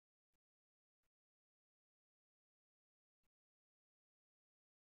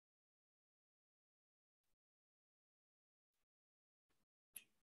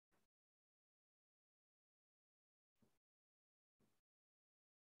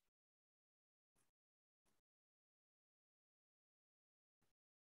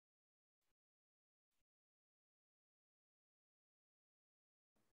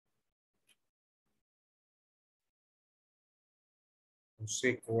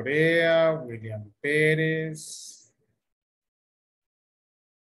 José Corea, William Pérez,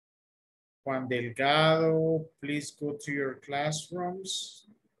 Juan Delgado, please go to your classrooms.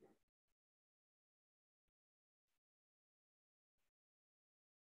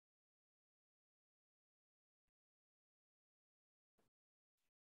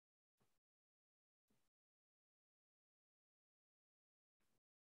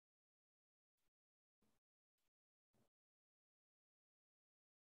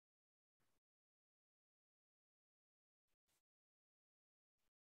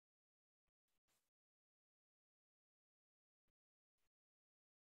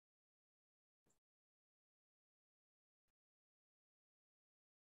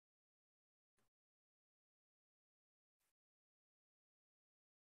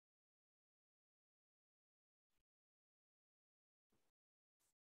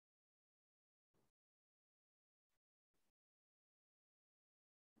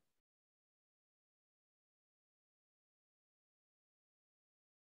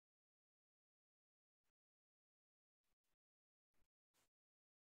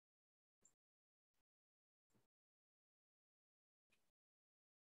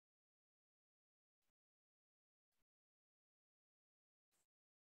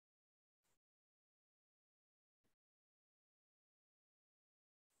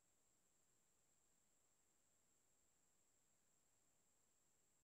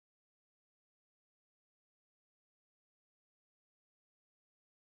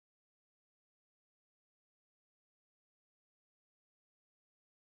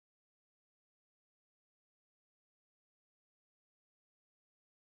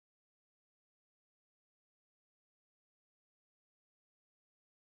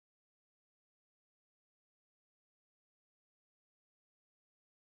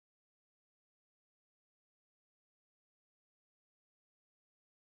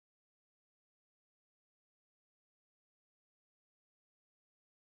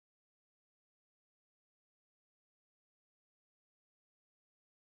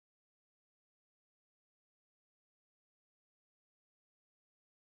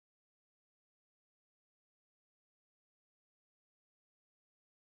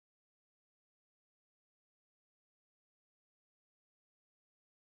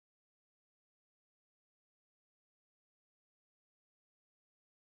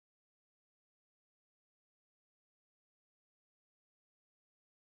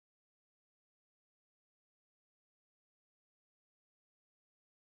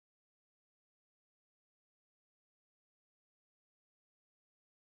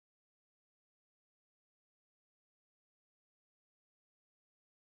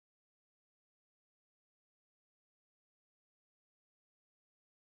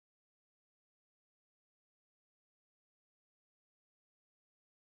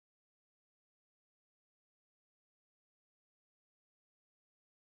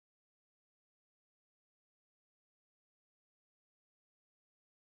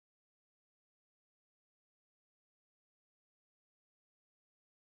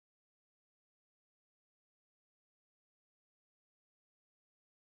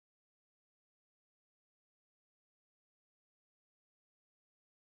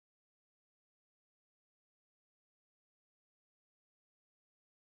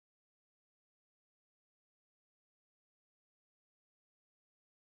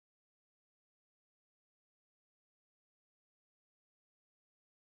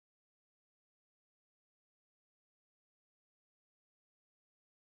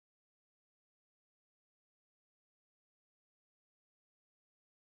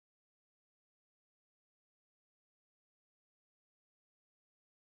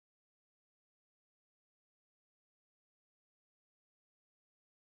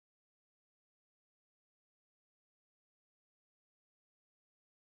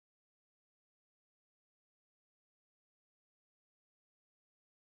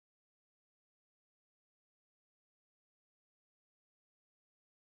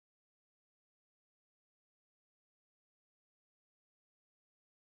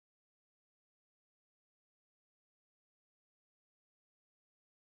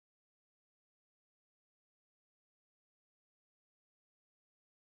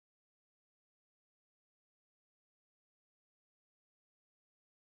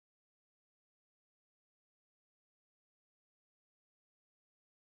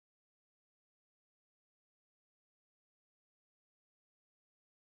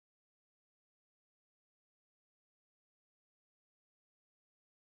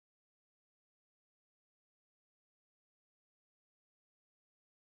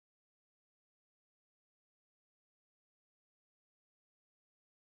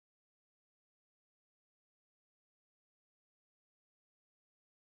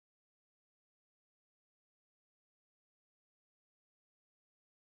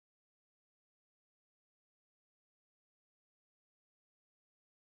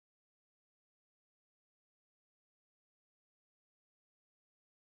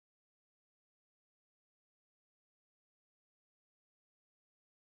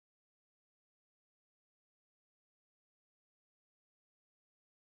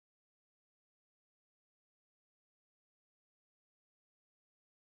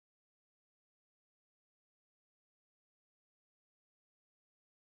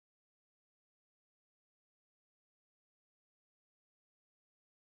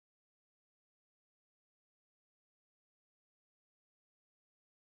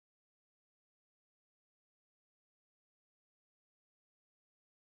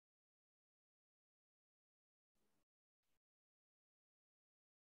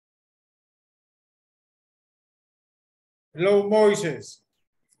 Hello, Moises.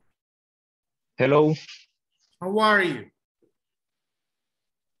 Hello. How are you?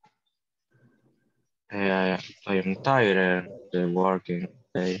 I am tired working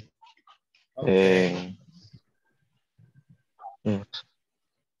today. Okay. Yes.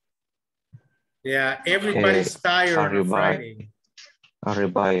 Yeah, everybody's tired on a Everybody, Friday.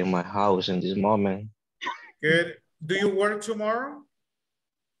 everybody in my house in this moment. Good. Do you work tomorrow?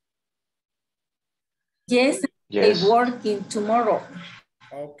 Yes, Yes. I'm working tomorrow.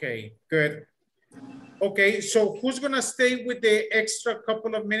 Okay, good. Okay, so who's gonna stay with the extra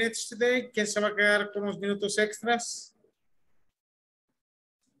couple of minutes today? ¿Quién se va a quedar con los minutos extras?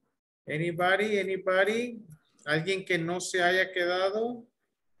 Anybody, anybody? ¿Alguien que no se haya quedado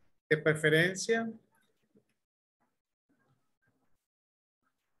de preferencia?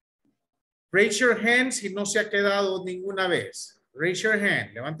 Raise your hand si no se ha quedado ninguna vez. Raise your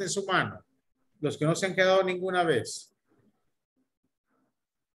hand, levanten su mano. Los que no se han quedado ninguna vez.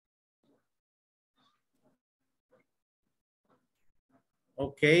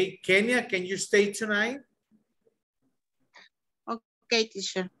 Okay, Kenya, can you stay tonight? Okay,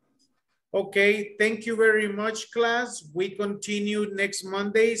 teacher. Okay, thank you very much, class. We continue next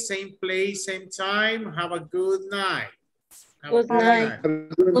Monday, same place, same time. Have a good night. Have a Good night.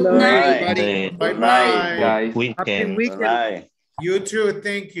 Good night. night. Bye-bye. Good weekend. Happy weekend. You too,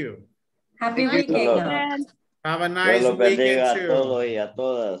 thank you. Happy Thank you. weekend. Have a nice Dios los bendiga weekend a too. todos y a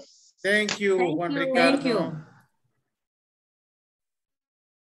todas. Thank you, Thank Juan you. Ricardo. Thank you.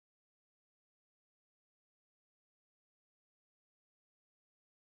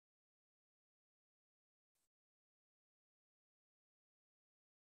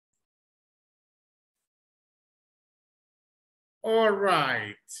 All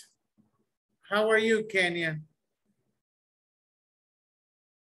right. How are you, Kenya?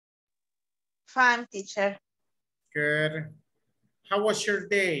 Fine, teacher. Good. How was your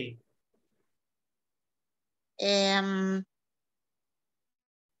day?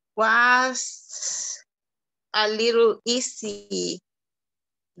 Was a little easy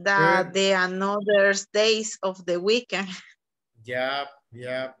than the another days of the weekend. Yeah,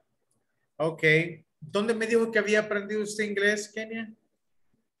 yeah. Okay. ¿Dónde me dijo que había aprendido usted inglés, Kenia?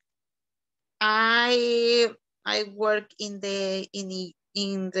 I work in the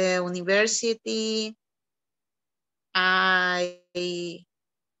university. I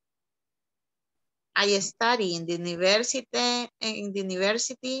study in the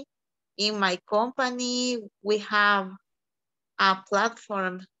university. In my company, we have a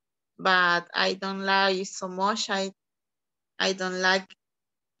platform, but I don't like so much. I don't like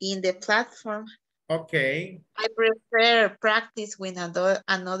in the platform. Okay. I prefer practice with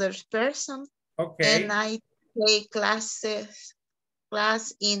another person. Okay. And I take class in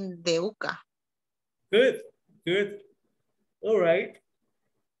the UCA. Good, good. All right.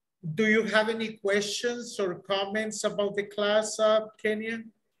 Do you have any questions or comments about the class, Kenya?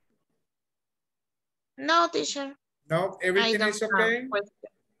 No, teacher. No, everything is okay?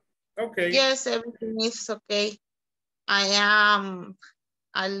 Okay. Yes, everything is okay. I am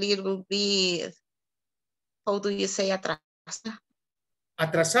a little bit, how do you say atrasada?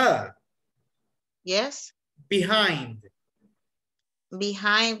 Atrasada? Yes. Behind.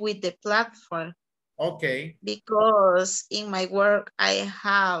 Behind with the platform. Okay. Because in my work, I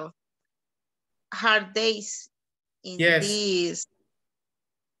have hard days in this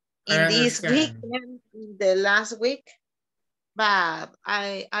weekend, in the last week, but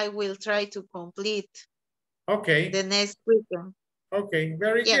I will try to complete the next weekend. Okay,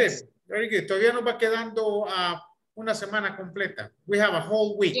 very good, very good. Todavía nos va quedando una semana completa. We have a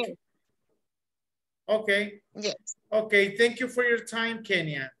whole week. Yes. Okay. Yes. Okay, thank you for your time,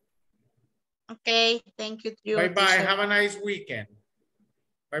 Kenya. Okay, thank you. Bye-bye, have a nice weekend.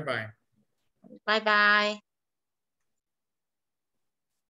 Bye-bye. Bye-bye.